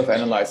sort of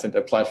analyzing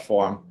the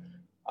platform,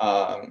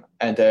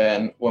 and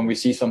then when we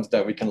see something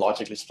that we can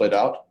logically split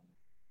out,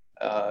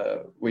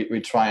 we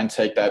try and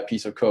take that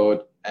piece of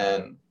code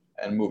and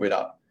move it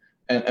up.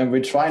 And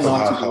we try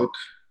not to do it.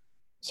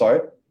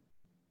 Sorry?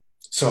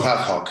 So ad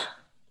hoc.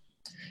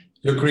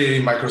 You're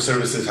creating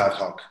microservices ad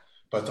hoc,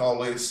 but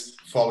always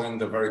following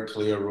the very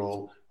clear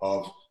rule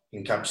of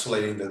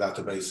encapsulating the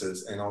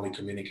databases and only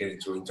communicating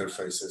through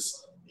interfaces.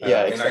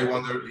 Yeah, exactly. And I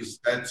wonder, is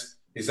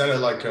that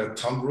like a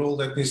thumb rule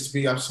that needs to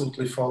be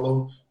absolutely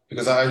followed?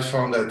 Because I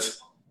found that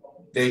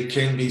they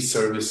can be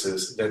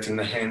services that in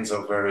the hands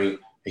of very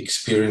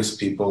experienced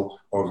people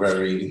or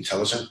very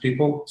intelligent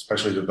people,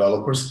 especially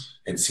developers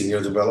and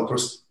senior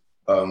developers,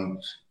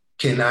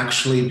 can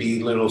actually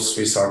be little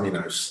Swiss Army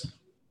knives.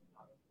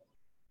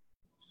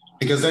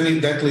 Because then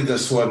that leads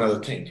us to another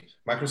thing.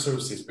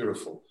 Microservice is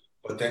beautiful,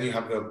 but then you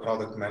have the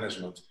product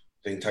management,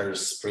 the entire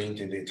sprint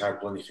and the entire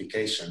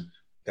planification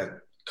that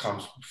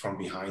comes from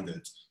behind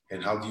it.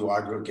 And how do you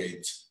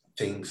aggregate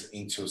things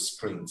into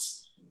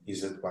sprints?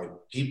 Is it by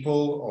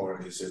people,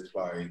 or is it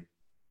by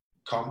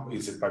product?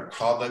 Is it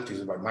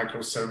by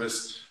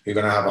microservice? You're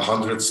going to have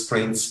 100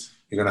 sprints.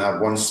 You're going to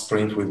have one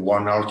sprint with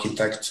one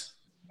architect.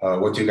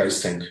 What do you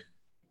guys think?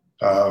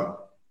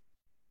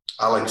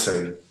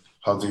 Alexei,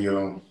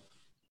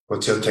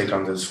 what's your take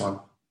on this one?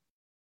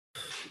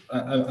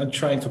 I'm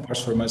trying to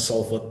parse for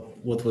myself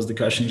what was the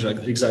question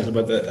exactly,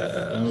 but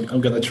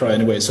I'm going to try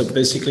anyway. So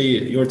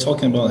basically, you're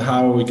talking about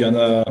how are we going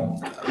to,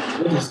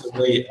 what is the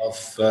way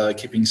of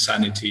keeping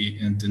sanity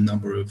in the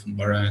number of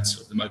environments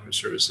of the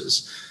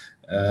microservices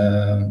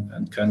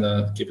and kind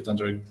of keep it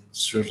under a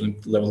certain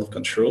level of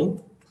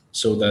control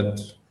so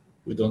that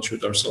we don't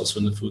shoot ourselves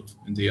in the foot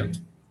in the end.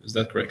 Is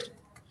that correct?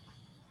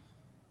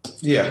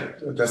 Yeah,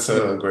 that's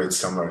a great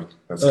summary.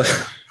 That's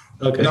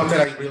okay. Not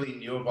that I really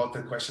knew about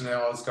the question that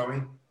I was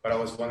going, but I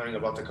was wondering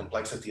about the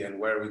complexity and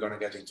where we're going to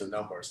get into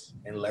numbers.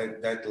 And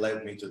that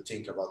led me to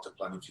think about the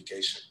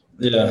planification.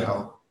 Yeah. And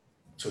how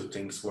two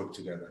things work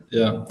together.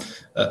 Yeah.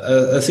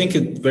 I think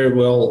it very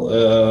well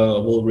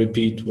will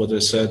repeat what I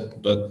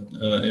said, but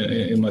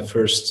in my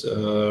first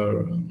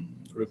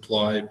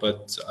reply,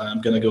 but I'm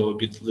going to go a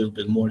little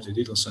bit more into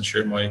details and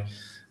share my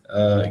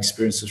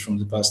experiences from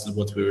the past and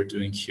what we were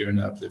doing here in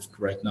Uplift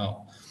right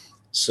now.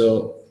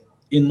 So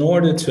in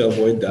order to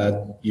avoid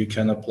that, you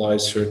can apply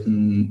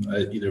certain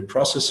either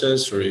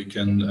processes, or you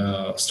can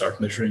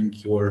start measuring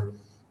your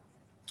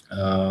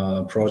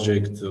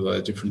project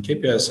by different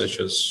KPIs, such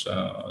as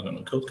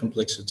code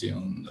complexity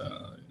on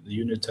the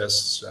unit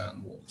tests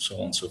and so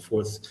on and so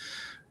forth.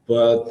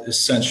 But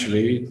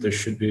essentially, there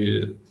should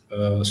be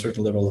a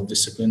certain level of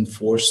discipline,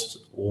 forced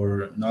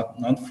or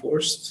not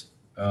forced,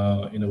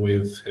 in a way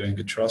of having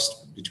a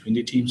trust between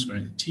the teams or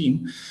in the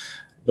team.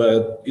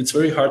 But it's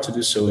very hard to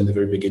do so in the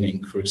very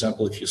beginning. For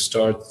example, if you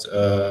start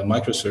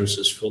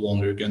microservices full on,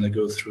 you're going to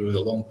go through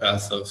a long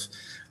path of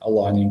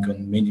aligning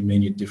on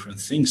many different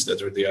things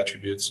that are the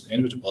attributes,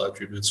 inevitable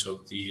attributes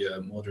of the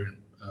modern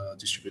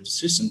distributed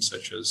systems,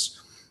 such as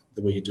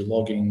the way you do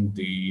logging,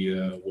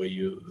 the way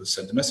you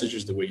send the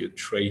messages, the way you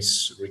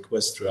trace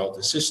requests throughout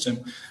the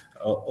system.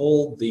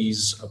 All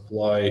these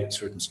apply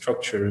certain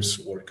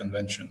structures or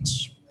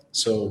conventions.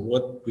 So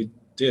what we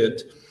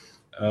did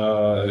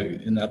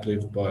in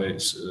Uplift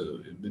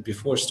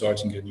before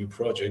starting a new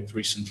project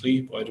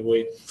recently, by the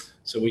way,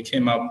 so we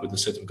came up with a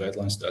set of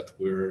guidelines that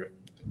we're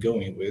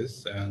going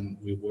with, and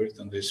we worked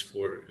on this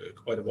for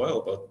quite a while,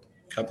 about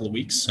couple of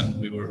weeks,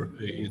 and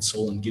it's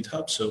all on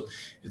GitHub. So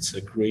it's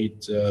a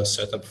great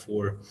setup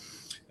for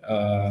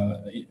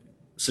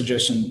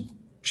suggestion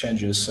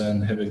changes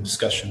and having a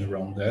discussion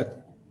around that.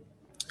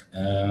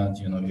 And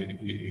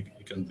you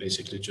can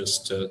basically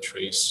just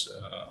trace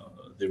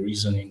the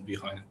reasoning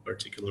behind a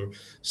particular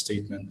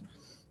statement,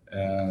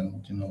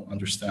 and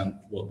understand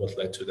what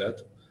led to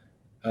that.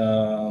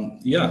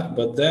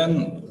 But then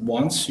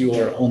once you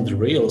are on the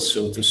rails,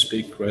 so to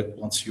speak, right?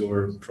 Once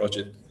your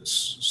project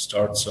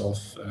starts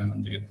off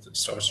and it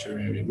starts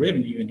generating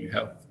revenue and you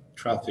have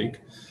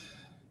traffic,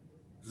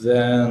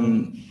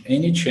 then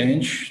any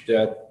change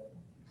that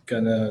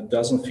kind of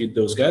doesn't fit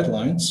those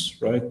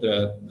guidelines, right?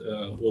 That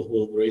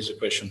will raise the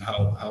question: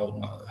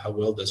 how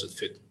well does it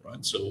fit,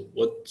 right? So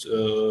what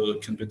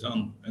can be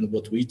done, and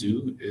what we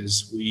do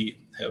is we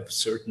have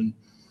certain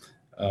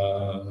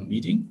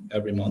meeting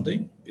every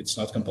Monday. It's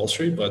not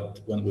compulsory,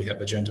 but when we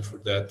have agenda for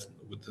that,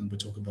 then we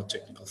talk about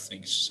technical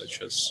things,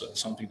 such as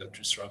something that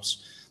disrupts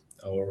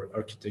our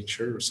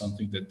architecture or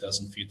something that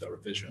doesn't fit our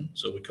vision.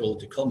 So we call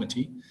it the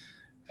committee,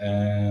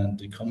 and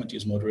the committee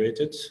is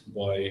moderated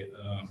by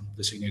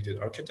designated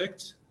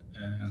architect,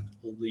 and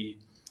all the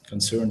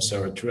concerns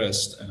are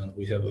addressed, and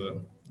we have a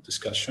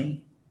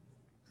discussion.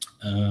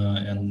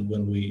 And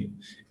when we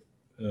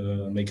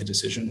make a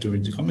decision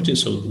during the committee,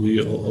 so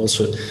we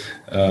also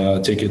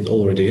take it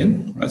already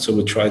in, right? So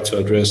we try to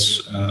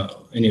address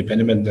any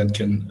impediment that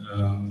can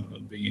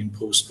be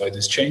imposed by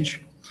this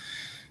change,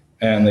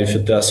 and if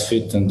it does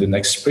fit in the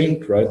next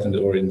sprint, right,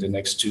 or in the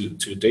next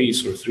two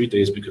days or 3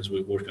 days, because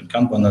we work on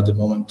Kanban at the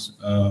moment,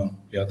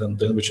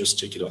 then we just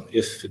take it on.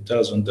 If it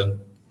doesn't, then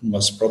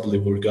most probably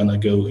we're gonna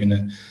go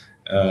in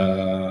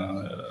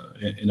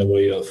a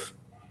way of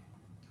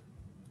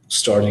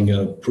starting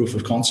a proof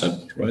of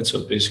concept, right? So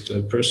basically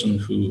a person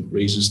who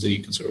raises the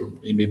concern,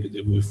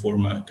 maybe we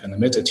form a kind of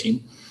meta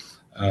team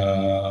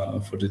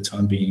for the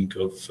time being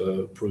of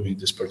proving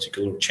this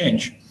particular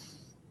change.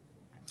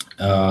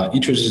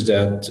 Interest is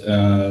that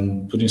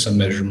putting some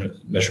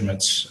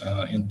measurements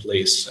in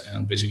place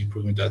and basically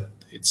proving that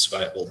it's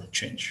viable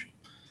change.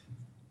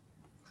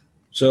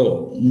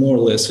 So more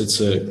or less it's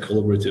a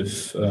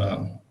collaborative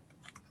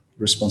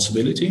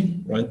responsibility,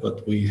 right?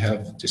 But we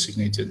have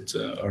designated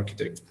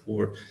architect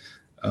for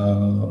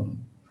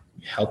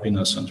helping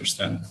us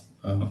understand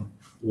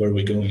where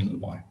we're going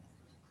and why.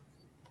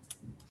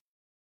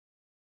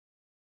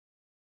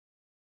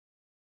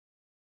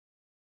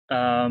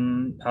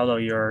 Paolo,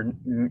 you're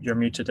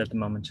muted at the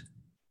moment.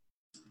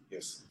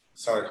 Yes,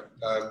 sorry.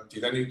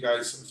 Did any of you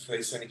guys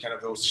face any kind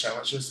of those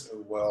challenges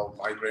while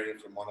migrating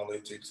from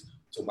monolithic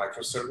to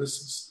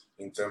microservices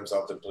in terms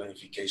of the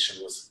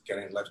planification was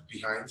getting left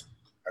behind,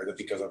 either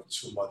because of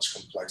too much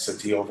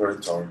complexity over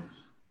it or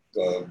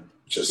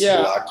just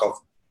lack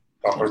of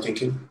proper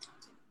thinking?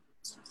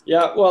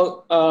 Yeah,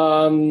 well,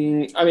 I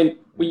mean,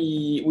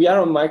 we are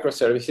on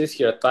microservices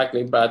here at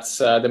Packlink, but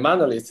the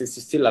monolith is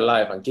still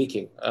alive and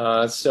kicking.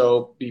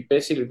 So we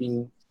basically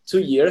been 2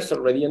 years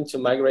already into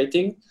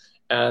migrating,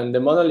 and the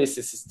monolith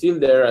is still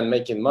there and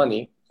making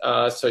money.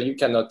 So you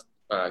cannot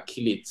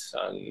kill it,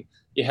 and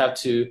you have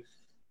to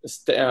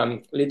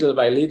little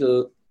by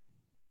little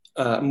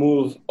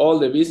move all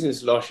the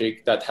business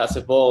logic that has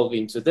evolved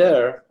into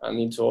there and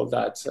into all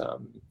that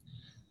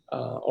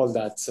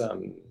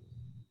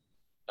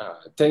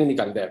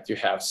technical depth you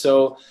have.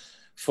 So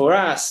for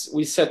us,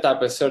 we set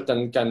up a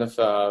certain kind of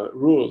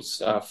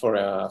rules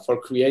for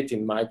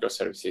creating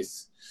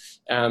microservices.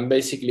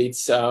 Basically,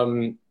 it's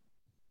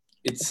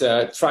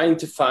trying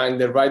to find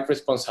the right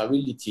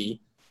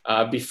responsibility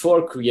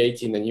before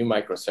creating a new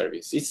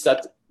microservice. It's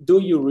that, do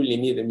you really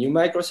need a new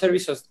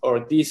microservice,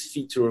 or this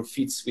feature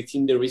fits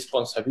within the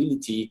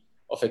responsibility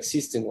of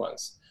existing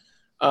ones?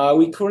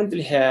 We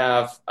currently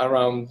have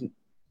around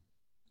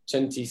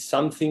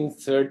 20-something,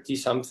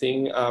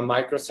 30-something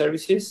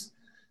microservices.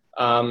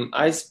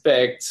 I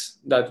expect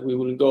that we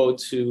will go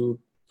to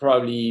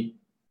probably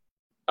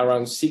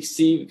around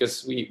 60,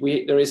 because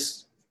there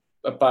is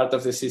a part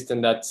of the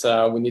system that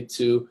we need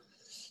to,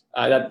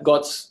 that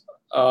got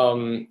a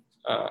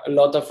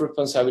lot of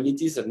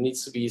responsibilities that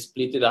needs to be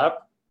split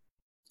up.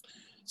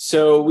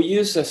 So we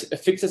use a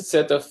fixed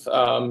set of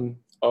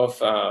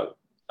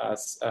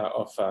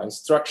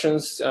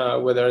instructions,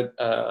 whether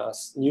a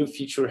new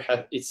feature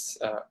is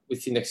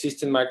within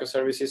existing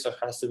microservices or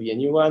has to be a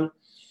new one.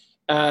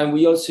 And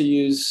we also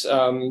use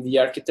the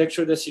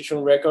architecture decision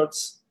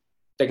records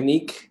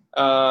technique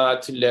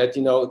to let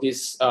you know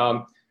these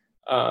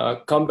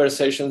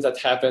conversations that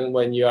happen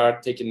when you are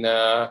taking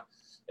a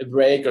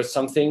break or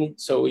something.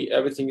 So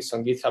everything is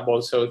on GitHub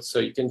also, so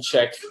you can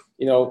check,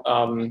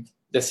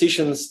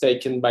 decisions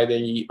taken by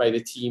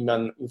the team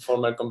and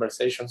informal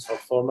conversations or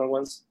formal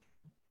ones.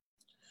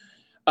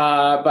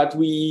 But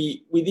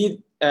we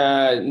did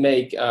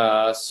make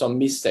some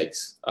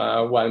mistakes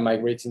while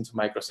migrating to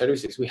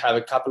microservices. We have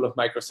a couple of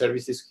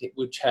microservices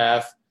which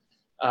have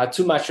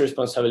too much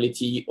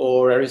responsibility,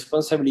 or a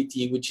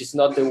responsibility which is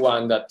not the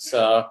one that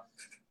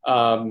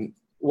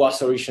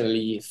was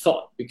originally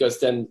thought, because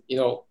then,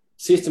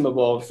 system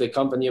evolves, the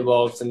company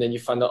evolves, and then you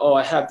find out, oh,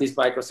 I have this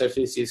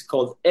microservices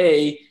called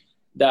A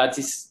that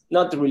is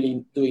not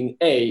really doing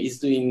A, it's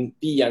doing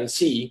B and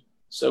C.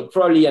 So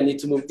probably I need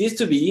to move this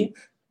to B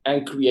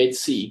and create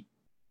C.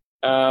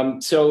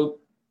 So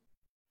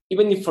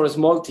even if for a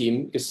small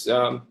team, because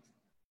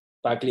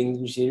Backlink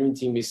engineering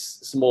team is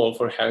small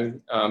for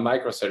having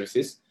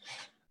microservices,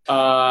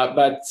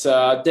 but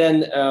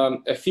then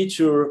a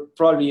feature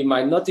probably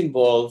might not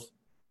involve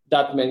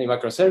that many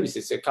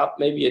microservices,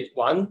 maybe at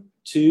 1,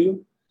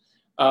 2.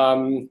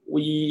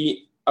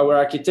 Our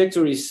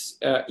architecture is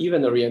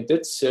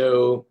event-oriented,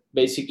 so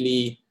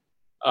basically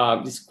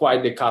it's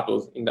quite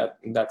decoupled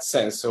in that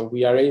sense. So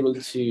we are able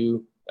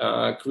to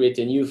create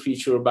a new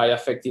feature by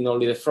affecting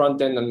only the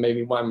front end and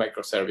maybe one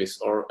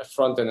microservice, or a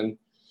front end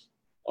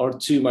or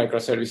 2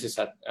 microservices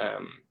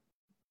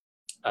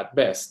at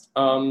best.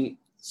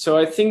 So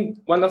I think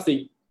one of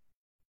the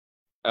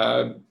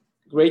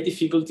great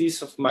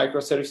difficulties of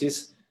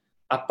microservices,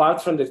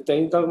 apart from the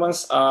technical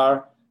ones,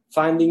 are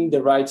finding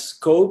the right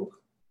scope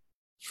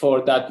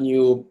for that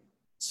new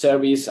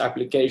service,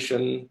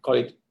 application, call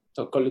it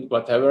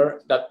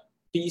whatever, that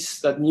piece,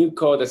 that new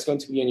code that's going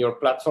to be on your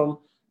platform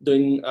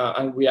doing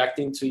and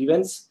reacting to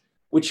events.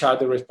 Which are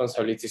the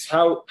responsibilities?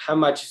 How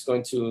much is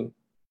going to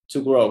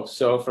grow?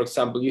 So for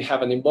example, you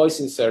have an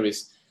invoicing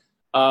service.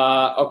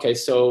 Okay,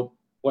 so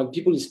when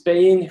people is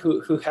paying,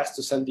 who has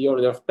to send the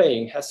order of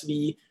paying? Has to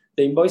be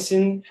the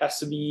invoicing, has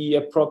to be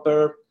a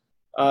proper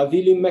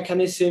billing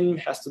mechanism,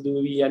 has to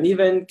be an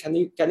event. Can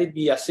it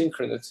be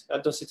asynchronous?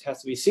 Does it have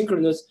to be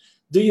synchronous?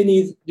 Do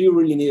you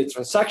really need a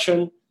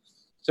transaction?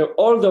 So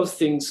all those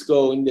things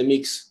go in the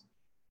mix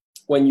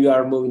when you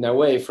are moving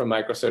away from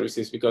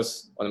microservices,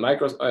 because on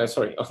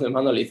the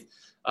monolith,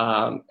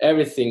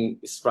 everything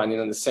is running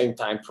at the same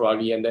time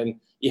probably, and then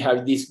you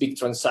have this big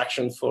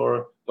transaction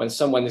for when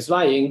someone is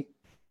buying.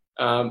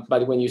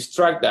 But when you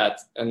extract that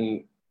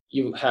and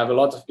you have a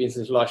lot of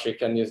business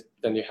logic, and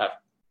then you have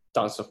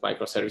tons of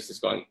microservices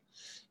going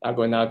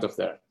out of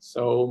there.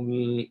 So,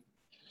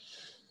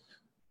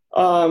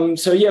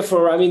 so yeah,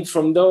 for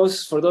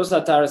those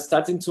that are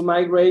starting to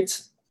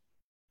migrate,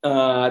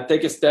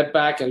 take a step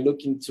back and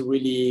look into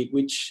really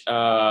which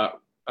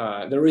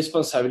the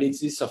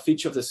responsibilities of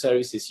each of the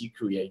services you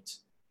create,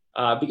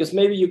 because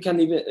maybe you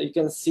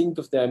can think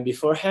of them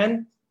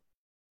beforehand.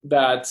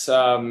 But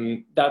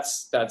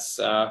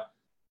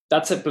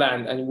that's a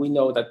plan, and we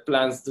know that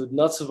plans do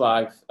not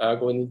survive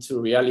going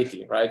into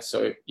reality, right?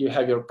 So you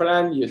have your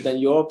plan, then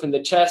you open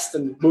the chest,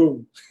 and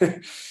boom.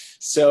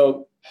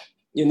 So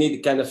you need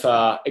kind of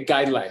a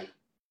guideline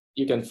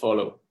you can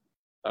follow.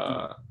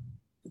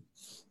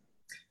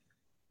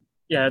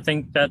 Yeah, I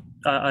think that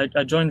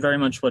I joined very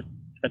much what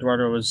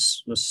Eduardo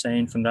was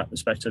saying from that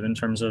perspective in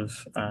terms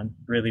of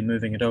really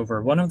moving it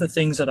over. One of the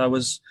things that I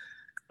was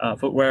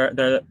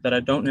that I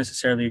don't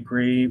necessarily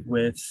agree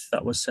with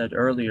that was said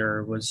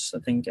earlier was, I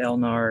think,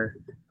 Elnar,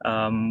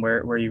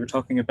 where you were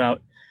talking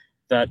about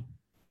that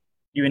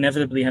you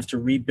inevitably have to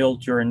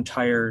rebuild your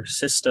entire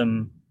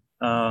system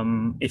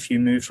if you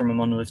move from a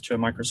monolith to a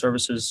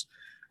microservices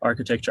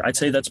architecture. I'd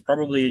say that's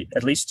probably,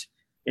 at least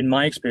in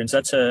my experience,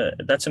 that's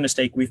a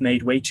mistake we've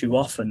made way too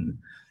often,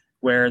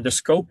 where the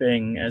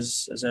scoping,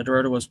 as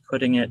Eduardo was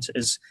putting it,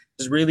 is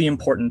really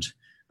important,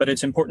 but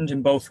it's important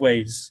in both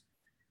ways.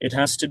 It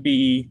has to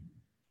be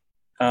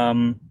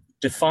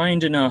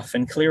defined enough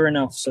and clear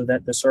enough so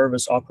that the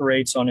service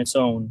operates on its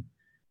own,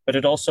 but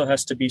it also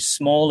has to be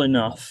small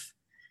enough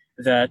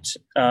that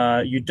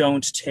you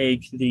don't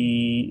take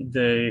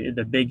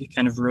the big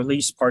kind of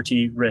release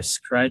party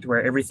risk, right?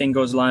 Where everything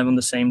goes live on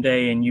the same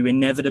day and you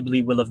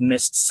inevitably will have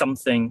missed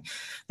something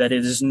that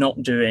it is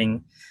not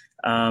doing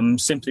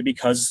simply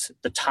because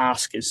the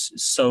task is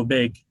so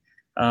big.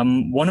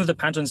 One of the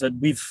patterns that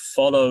we've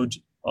followed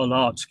a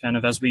lot, kind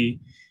of as we,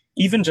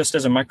 even just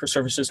as a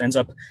microservices ends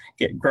up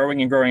growing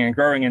and growing and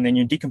growing, and then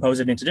you decompose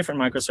it into different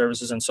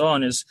microservices and so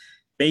on, is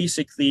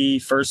basically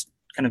first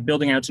kind of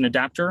building out an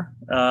adapter,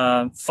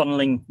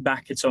 funneling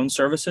back its own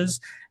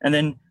services, and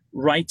then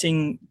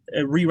rewriting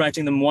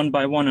them one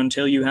by one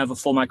until you have a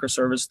full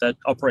microservice that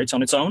operates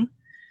on its own,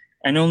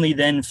 and only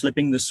then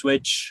flipping the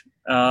switch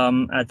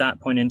at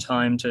that point in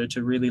time to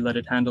really let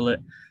it handle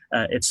it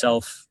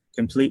itself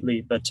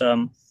completely. But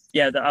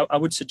yeah, I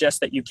would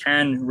suggest that you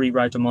can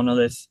rewrite a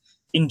monolith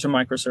into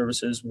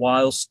microservices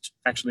while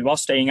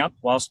staying up,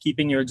 whilst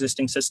keeping your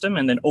existing system,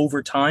 and then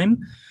over time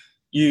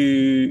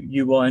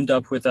you will end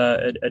up with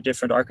a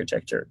different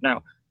architecture.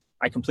 Now,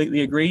 I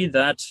completely agree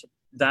that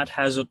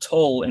has a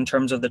toll in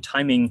terms of the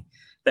timing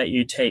that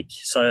you take.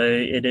 So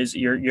it is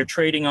you're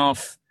trading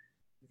off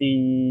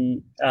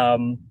the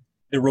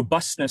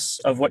robustness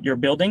of what you're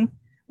building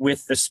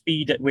with the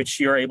speed at which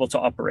you're able to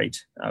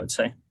operate, I would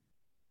say.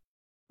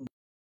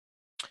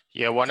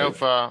 Yeah, one of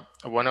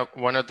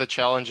the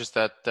challenges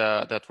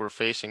that we're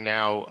facing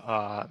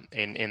now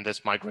in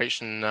this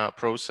migration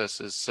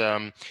process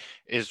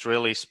is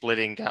really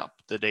splitting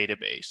up the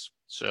database.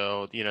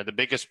 So the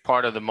biggest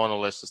part of the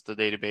monolith is the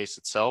database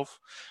itself,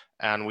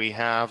 and we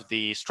have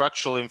the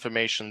structural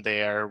information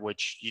there,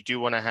 which you do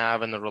want to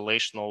have in the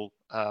relational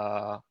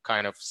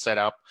kind of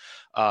setup.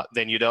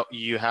 Then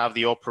you have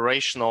the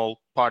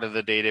operational part of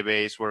the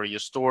database where you're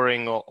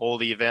storing all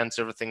the events,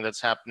 everything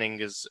that's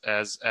happening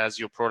as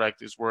your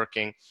product is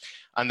working.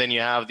 And then you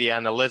have the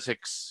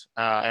analytics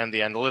and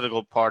the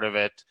analytical part of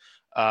it,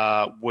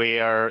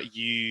 where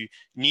you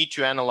need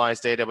to analyze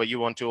data, but you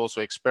want to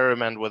also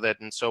experiment with it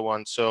and so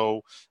on.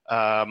 So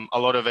a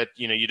lot of it,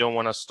 you don't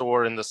want to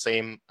store in the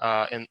same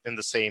in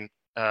the same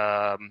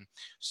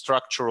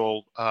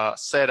structural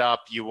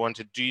setup. You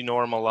want it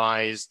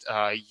denormalized.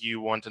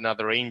 You want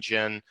another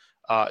engine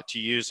to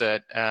use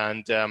it,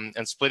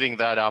 and splitting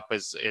that up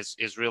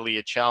is really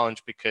a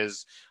challenge,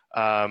 because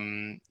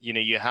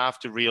you have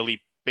to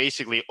really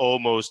basically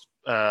almost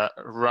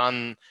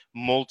run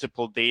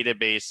multiple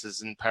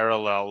databases in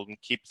parallel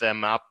and keep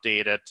them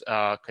updated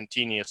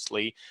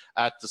continuously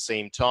at the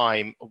same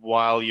time,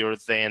 while you're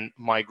then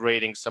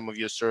migrating some of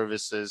your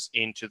services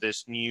into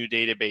this new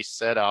database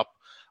setup.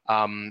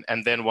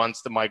 And then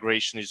once the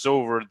migration is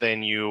over,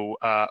 then you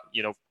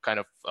kind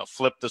of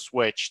flip the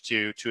switch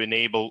to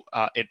enable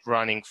it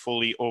running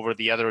fully over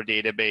the other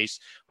database,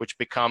 which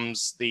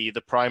becomes the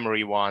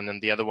primary one,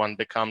 and the other one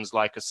becomes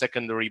like a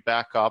secondary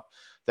backup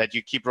that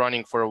you keep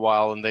running for a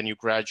while, and then you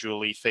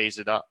gradually phase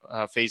it out.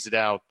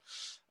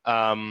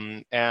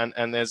 And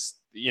there's,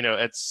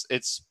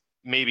 it's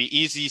maybe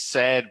easy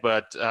said,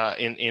 but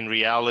in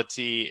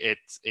reality,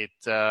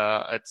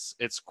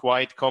 it's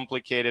quite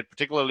complicated,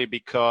 particularly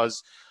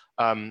because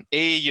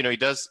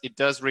it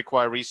does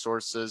require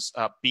resources.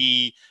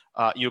 B,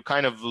 you're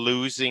kind of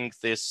losing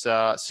this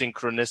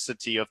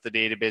synchronicity of the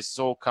database.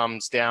 It all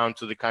comes down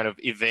to the kind of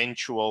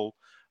eventual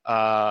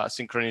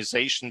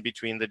synchronization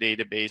between the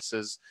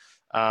databases.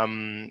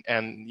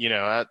 And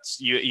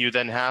you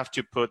then have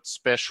to put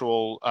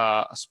special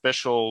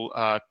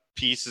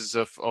pieces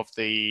of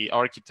the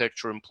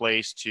architecture in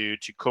place to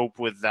cope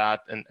with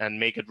that and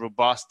make it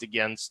robust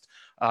against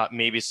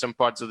maybe some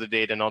parts of the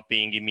data not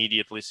being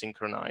immediately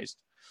synchronized.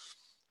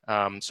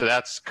 So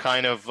that's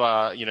kind of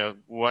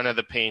one of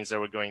the pains that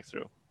we're going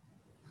through.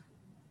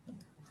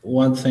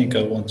 One thing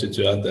I wanted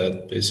to add,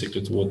 that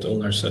basically to what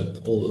Elnar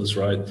said, all is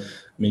right.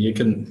 I mean, you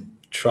can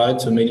try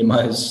to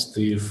minimize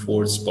the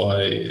efforts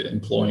by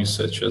employing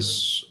such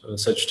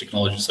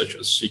technologies such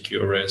as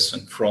CQRS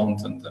and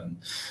front, and then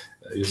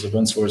use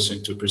event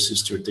sourcing to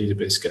persist your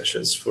database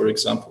caches, for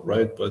example,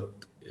 right? But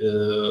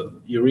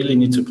you really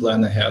need to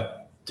plan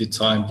ahead the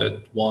time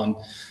that one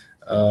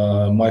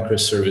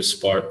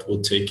microservice part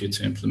will take you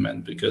to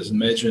implement, because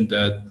imagine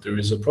that there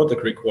is a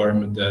product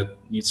requirement that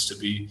needs to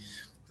be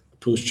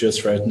pushed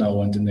just right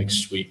now and the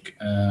next week,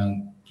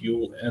 and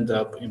you'll end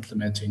up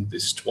implementing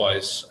this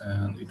twice,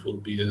 and it will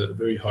be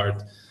very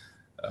hard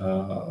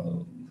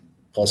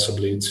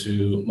possibly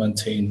to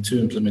maintain two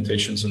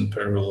implementations in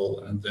parallel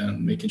and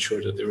then making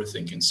sure that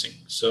everything can sync.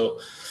 So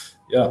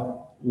yeah,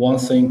 one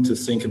thing to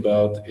think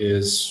about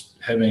is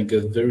having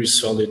a very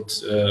solid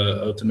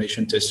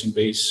automation testing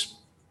base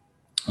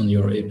on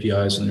your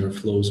APIs and your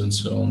flows and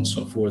so on and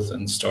so forth,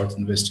 and start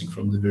investing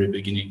from the very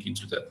beginning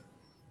into that.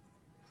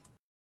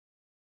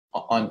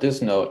 On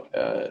this note,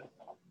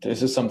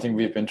 this is something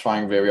we've been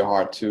trying very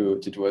hard to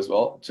do as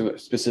well, to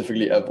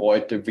specifically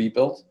avoid the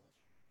rebuild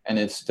and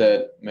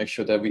instead make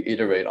sure that we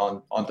iterate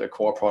on the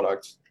core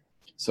product.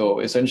 So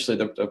essentially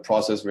the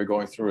process we're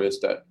going through is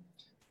that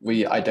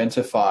we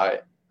identify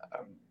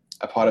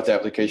a part of the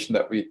application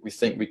that we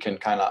think we can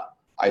kind of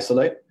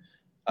isolate.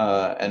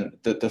 And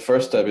the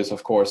first step is,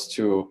 of course,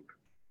 to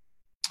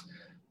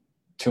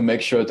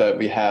make sure that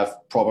we have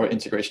proper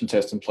integration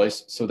tests in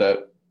place so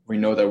that we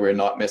know that we're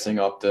not messing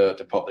up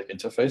the public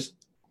interface.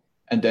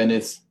 And then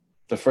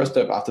the first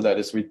step after that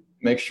is we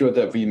make sure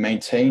that we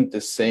maintain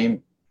the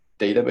same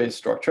database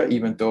structure,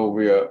 even though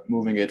we are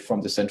moving it from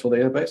the central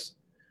database.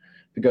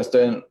 Because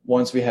then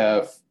once we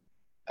have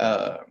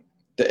the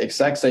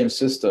exact same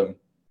system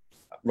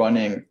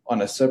running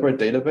on a separate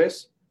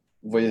database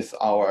with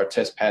our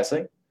test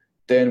passing,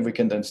 then we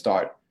can then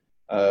start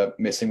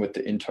messing with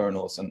the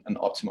internals and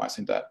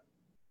optimizing that.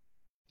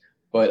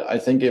 But I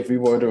think if we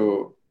were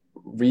to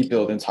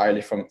rebuild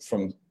entirely from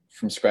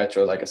scratch,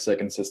 or like a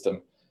second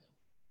system,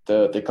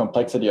 the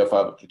complexity of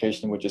our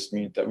application would just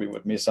mean that we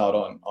would miss out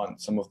on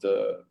some of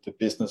the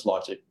business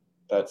logic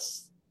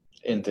that's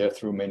in there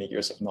through many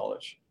years of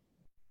knowledge.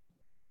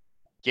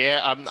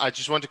 Yeah, I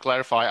just want to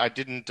clarify. I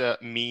didn't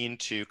mean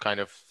to kind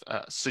of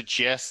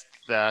suggest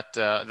that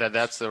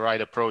that's the right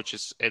approach.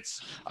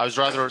 I was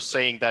rather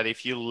saying that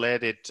if you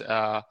let it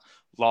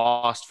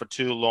last for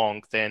too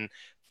long, then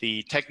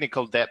the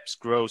technical depths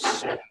grow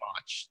so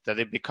much that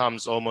it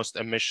becomes almost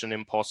a mission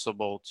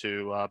impossible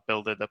to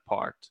build it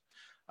apart.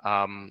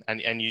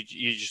 And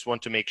you just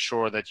want to make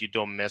sure that you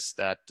don't miss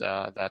that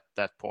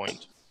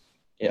point.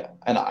 Yeah,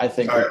 and I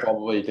think we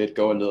probably did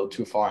go a little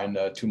too far in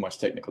too much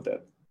technical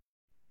depth.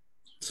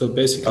 So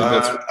basically,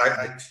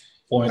 that's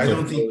point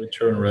of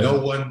return, right?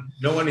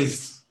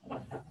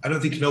 I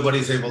don't think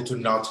nobody's able to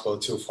not go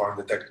too far in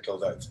the technical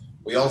depth.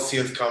 We all see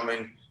it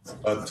coming.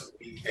 but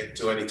we can't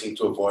do anything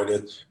to avoid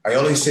it. I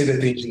always say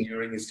that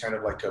engineering is kind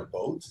of like a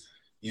boat.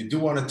 You do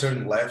want to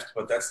turn left,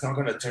 but that's not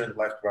going to turn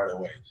left right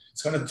away.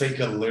 It's going to take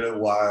a little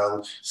while.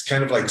 It's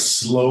kind of like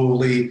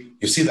slowly,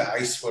 you see the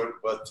iceberg,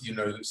 but you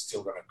know you're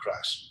still going to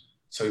crash.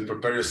 So you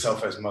prepare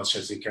yourself as much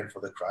as you can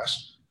for the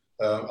crash.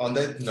 On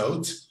that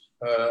note,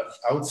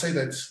 I would say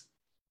that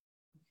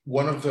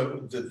one of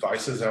the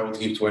advices I would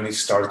give to any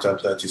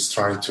startup that is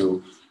trying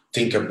to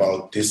think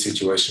about this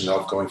situation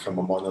of going from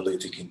a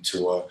monolithic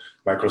into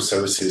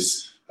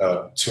microservices,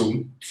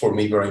 two, for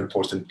me, very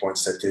important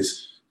points, that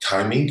is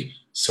timing.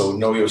 So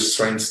know your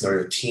strengths, know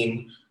your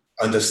team,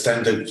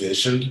 understand the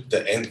vision,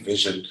 the end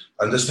vision,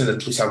 understand,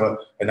 at least have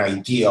an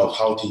idea of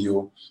how do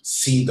you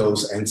see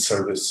those end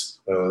service,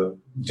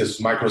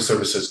 just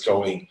microservices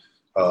going.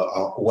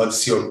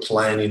 What's your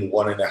plan in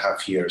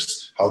 1.5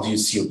 years? How do you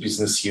see your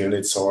business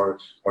units or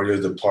your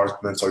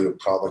departments or your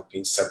product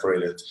being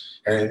separated?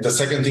 And the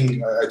second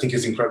thing I think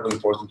is incredibly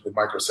important with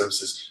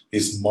microservices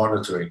is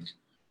monitoring.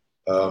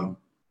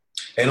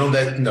 And on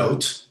that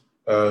note,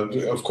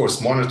 of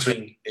course,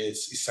 monitoring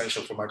is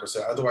essential for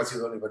microservices. Otherwise, you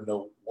don't even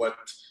know what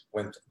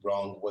went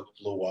wrong, what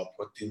blew up,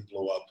 what didn't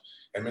blow up.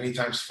 And many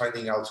times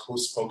finding out who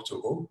spoke to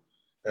who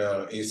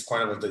is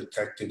kind of a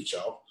detective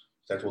job.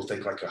 That will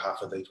take like a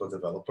half a day to a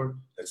developer.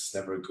 That's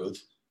never good.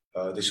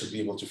 They should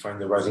be able to find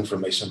the right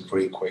information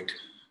pretty quick.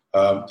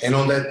 And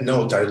on that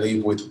note, I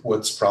leave with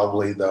what's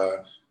probably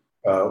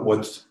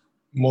what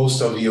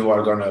most of you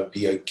are gonna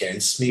be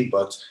against me,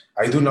 but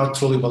I do not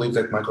truly believe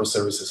that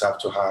microservices have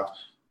to have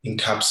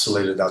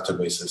encapsulated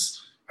databases.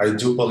 I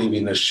do believe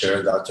in a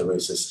shared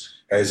databases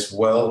as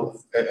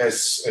well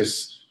as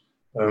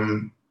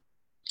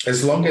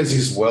long as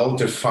it's well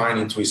defined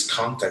into its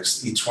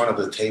context, each one of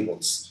the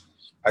tables.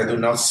 I do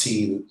not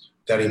see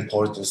that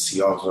importance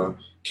of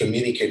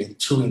communicating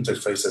two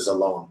interfaces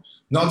alone.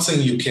 Not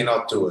saying you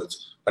cannot do it,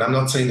 but I'm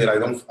not saying that I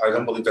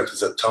don't believe that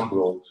is a thumb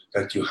rule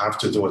that you have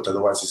to do it,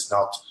 otherwise it's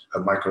not a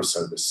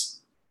microservice.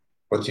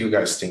 What do you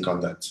guys think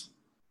on that?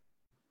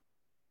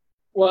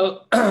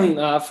 Well,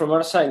 from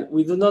our side,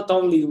 we do not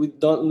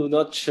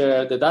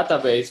share the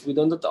database. We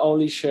do not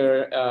only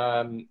share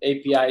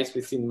APIs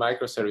within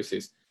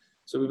microservices.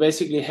 So we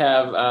basically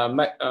have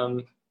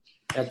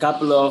a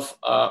couple of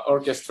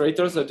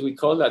orchestrators that we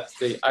call, that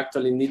they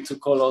actually need to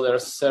call other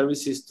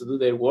services to do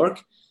their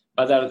work,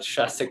 but are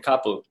just a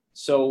couple.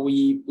 So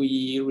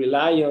we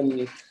rely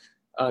on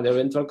the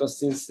eventual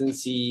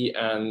consistency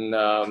and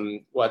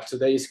what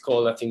today is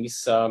called, I think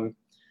is,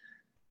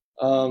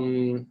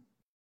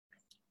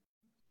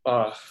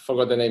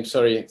 forgot the name,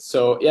 sorry.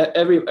 So yeah,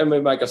 every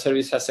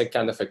microservice has a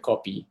kind of a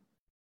copy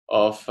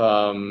of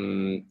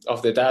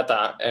the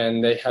data,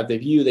 and they have the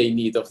view they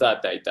need of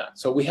that data.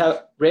 So we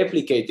have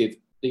replicated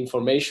the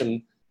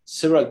information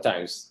several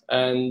times,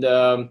 and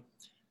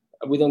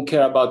we don't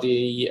care about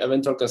the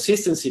eventual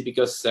consistency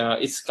because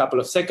it's a couple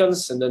of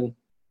seconds, and then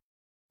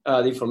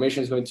the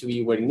information is going to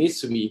be where it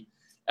needs to be,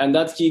 and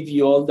that gives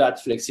you all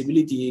that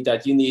flexibility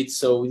that you need.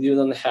 So you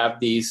don't have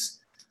this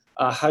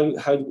how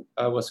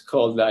was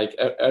called, like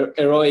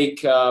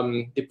heroic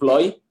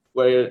deploy,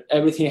 where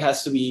everything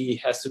has to be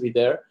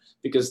there,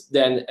 because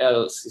then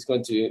else is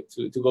going to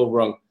go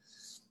wrong.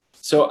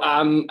 So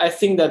I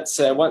think that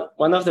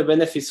one of the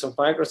benefits of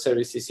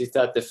microservices is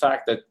that the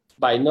fact that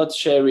by not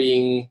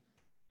sharing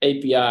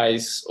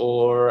APIs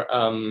or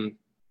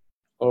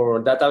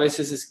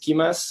databases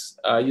schemas,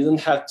 you don't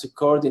have to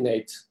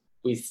coordinate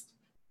with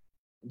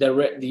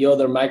the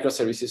other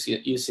microservices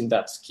using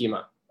that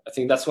schema. I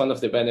think that's one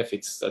of the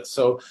benefits.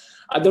 So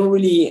I don't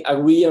really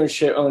agree on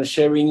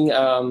sharing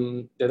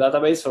the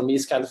database. For me,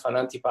 it's kind of an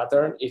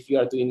anti-pattern if you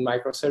are doing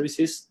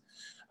microservices,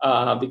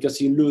 because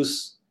you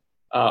lose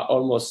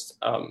almost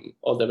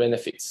all the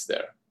benefits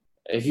there.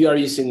 If you are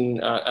using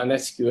an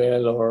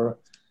SQL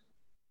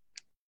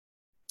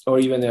or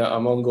even a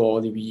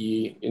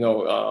MongoDB,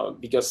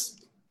 because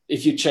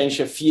if you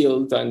change a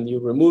field and you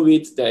remove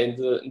it, then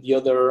the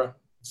other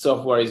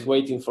software is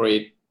waiting for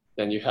it.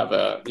 Then you have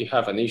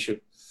an issue.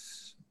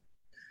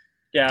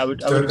 Yeah, I would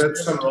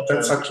that's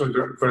actually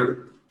very.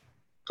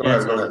 Go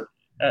ahead.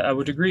 I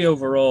would agree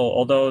overall,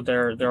 although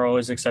there are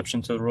always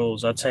exceptions to the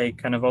rules. I'd say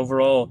kind of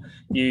overall,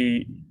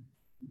 the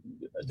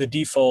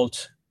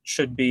default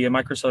should be, a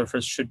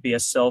microservice should be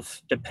as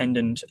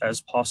self-dependent as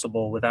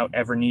possible without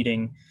ever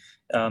needing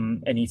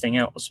anything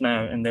else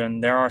now. And then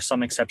there are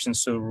some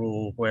exceptions to the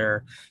rule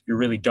where you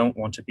really don't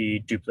want to be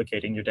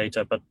duplicating your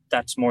data, but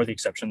that's more the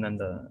exception than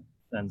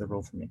the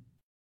rule for me.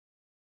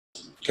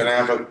 Can I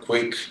have a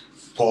quick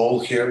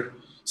poll here?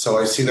 So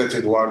I see that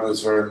Eduardo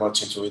is very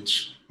much into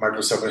which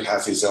microservice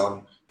has his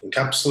own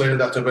encapsulated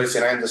database,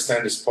 and I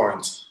understand his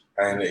point,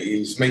 and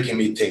he's making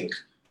me think.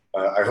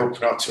 I hope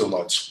not too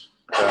much.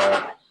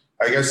 I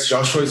guess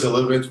Joshua is a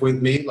little bit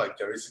with me, like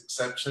there is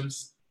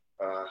exceptions.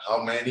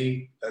 How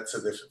many? That's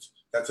a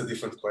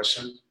different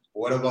question.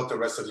 What about the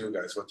rest of you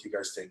guys? What do you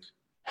guys think?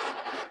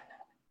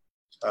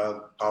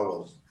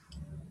 Pavel.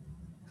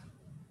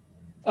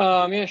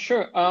 Yeah,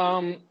 sure.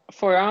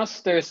 For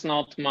us, there's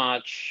not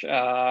much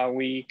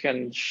we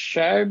can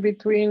share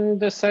between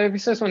the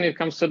services when it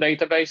comes to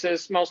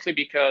databases, mostly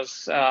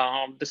because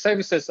the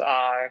services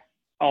are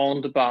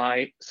owned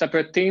by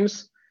separate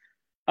teams.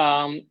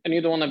 And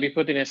you don't want to be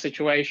put in a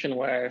situation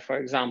where, for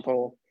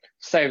example,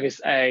 service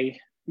A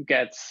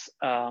gets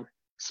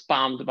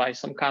spammed by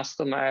some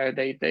customer.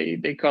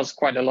 They cause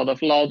quite a lot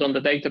of load on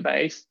the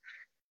database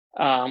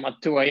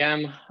at 2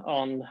 a.m.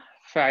 on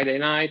Friday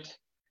night.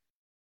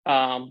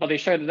 But they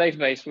share the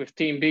database with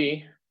Team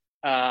B,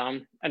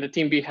 and the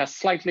Team B has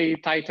slightly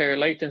tighter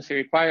latency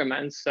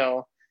requirements.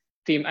 So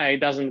Team A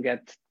doesn't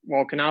get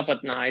woken up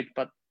at night,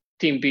 but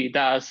Team B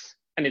does,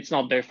 and it's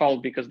not their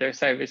fault because their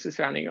service is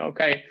running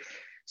okay.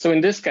 So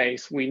in this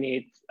case, we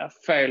need a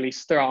fairly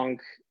strong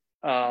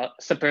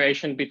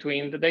separation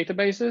between the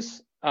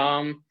databases.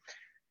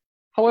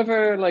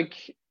 However,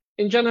 like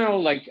in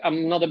general, like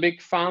I'm not a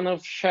big fan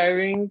of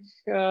sharing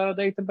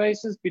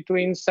databases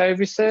between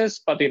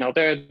services, but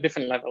there are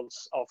different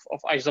levels of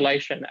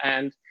isolation,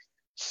 and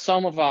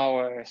some of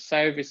our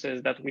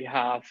services that we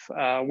have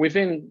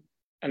within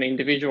an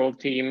individual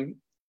team,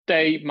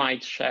 they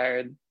might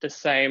share the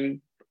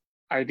same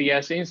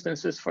RDS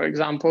instances, for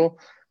example,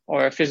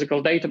 or a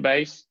physical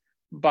database,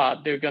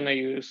 but they're going to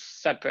use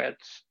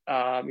separate,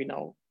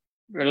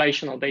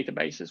 relational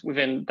databases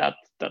within that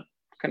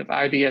kind of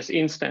RDS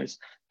instance.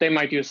 They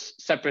might use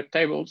separate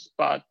tables,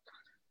 but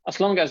as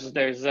long as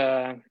there's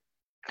a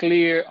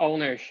clear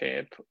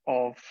ownership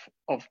of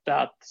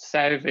that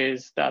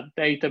service, that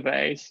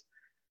database,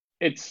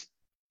 it's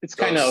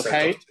kind of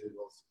okay.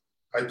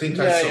 I think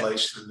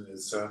isolation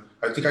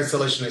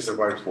is the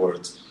right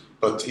word,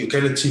 but you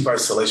can achieve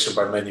isolation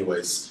by many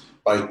ways: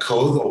 by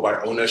code or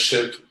by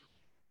ownership.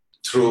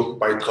 True,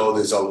 by code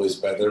is always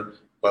better,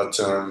 but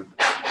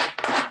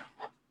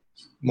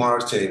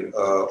Martin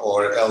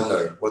or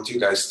Elner, what do you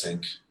guys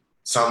think?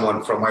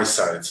 Someone from my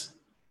side.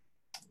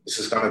 This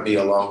is going to be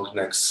a long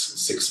next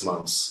 6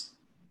 months.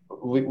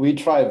 We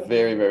try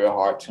very, very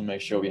hard to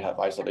make sure we have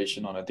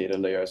isolation on a data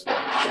layer as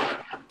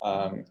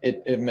well.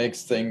 It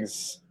makes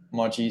things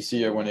much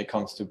easier when it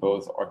comes to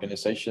both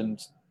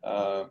organizations,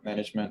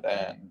 management,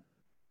 and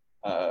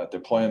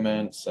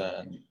deployments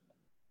and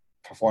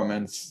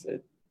performance.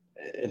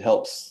 It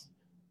helps.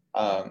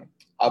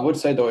 I would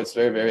say, though, it's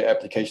very, very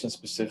application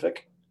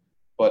specific,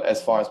 but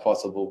as far as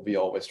possible, we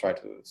always try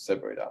to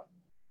separate out.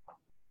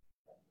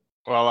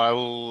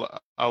 Well,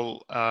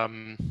 I'll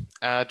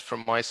add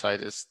from my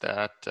side is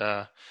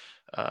that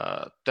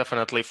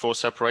definitely for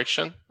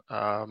separation.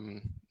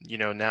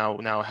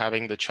 Now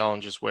having the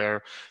challenges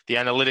where the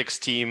analytics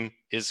team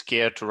is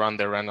scared to run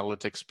their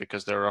analytics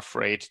because they're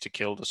afraid to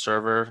kill the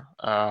server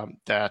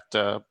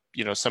that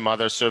some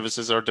other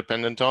services are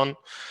dependent on.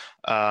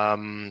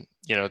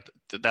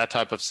 That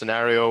type of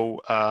scenario,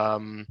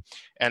 and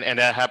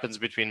that happens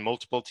between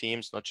multiple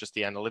teams, not just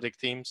the analytic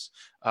teams.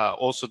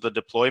 Also the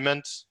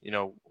deployment,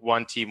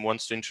 one team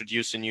wants to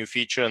introduce a new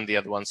feature and the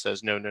other one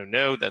says,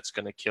 no, that's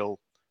going to kill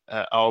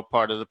our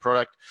part of the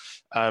product.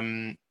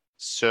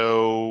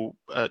 So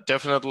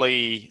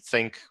definitely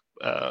think,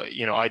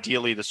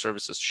 ideally the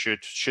services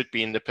should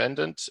be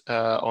independent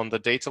on the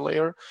data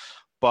layer.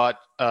 But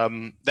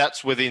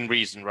that's within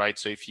reason, right?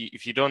 So if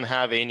you don't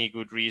have any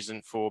good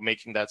reason for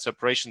making that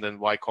separation, then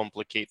why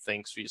complicate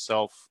things for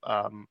yourself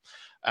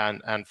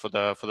and for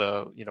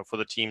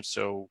the team?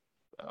 So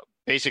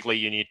basically,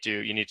 you need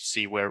to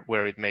see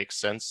where it makes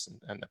sense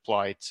and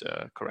apply it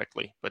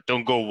correctly. But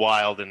don't go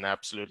wild and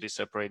absolutely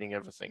separating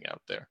everything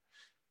out there,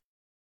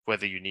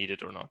 whether you need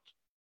it or not.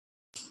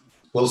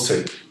 We'll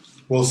see.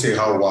 We'll see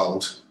how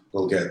wild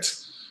we'll get.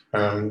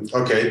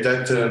 Okay,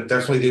 that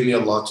definitely gave me a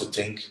lot to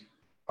think.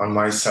 On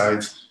my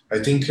side, I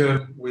think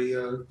we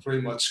are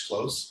pretty much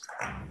close.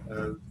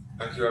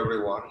 Thank you,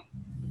 everyone.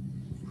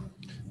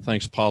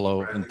 Thanks,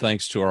 Paulo, and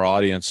thanks to our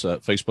audience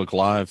at Facebook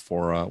Live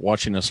for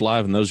watching us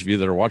live. And those of you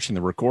that are watching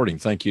the recording,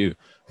 thank you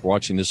for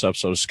watching this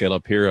episode of Scale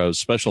Up Heroes.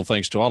 Special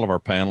thanks to all of our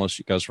panelists.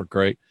 You guys were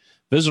great.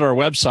 Visit our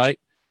website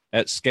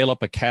at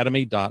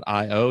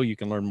scaleupacademy.io. You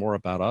can learn more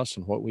about us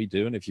and what we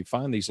do. And if you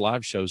find these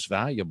live shows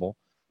valuable,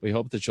 we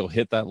hope that you'll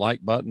hit that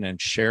like button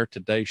and share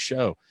today's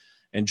show.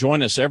 And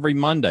join us every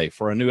Monday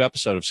for a new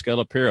episode of Scale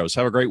Up Heroes.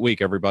 Have a great week,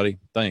 everybody.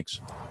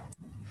 Thanks.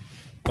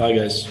 Bye,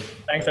 guys.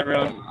 Thanks,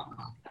 everyone.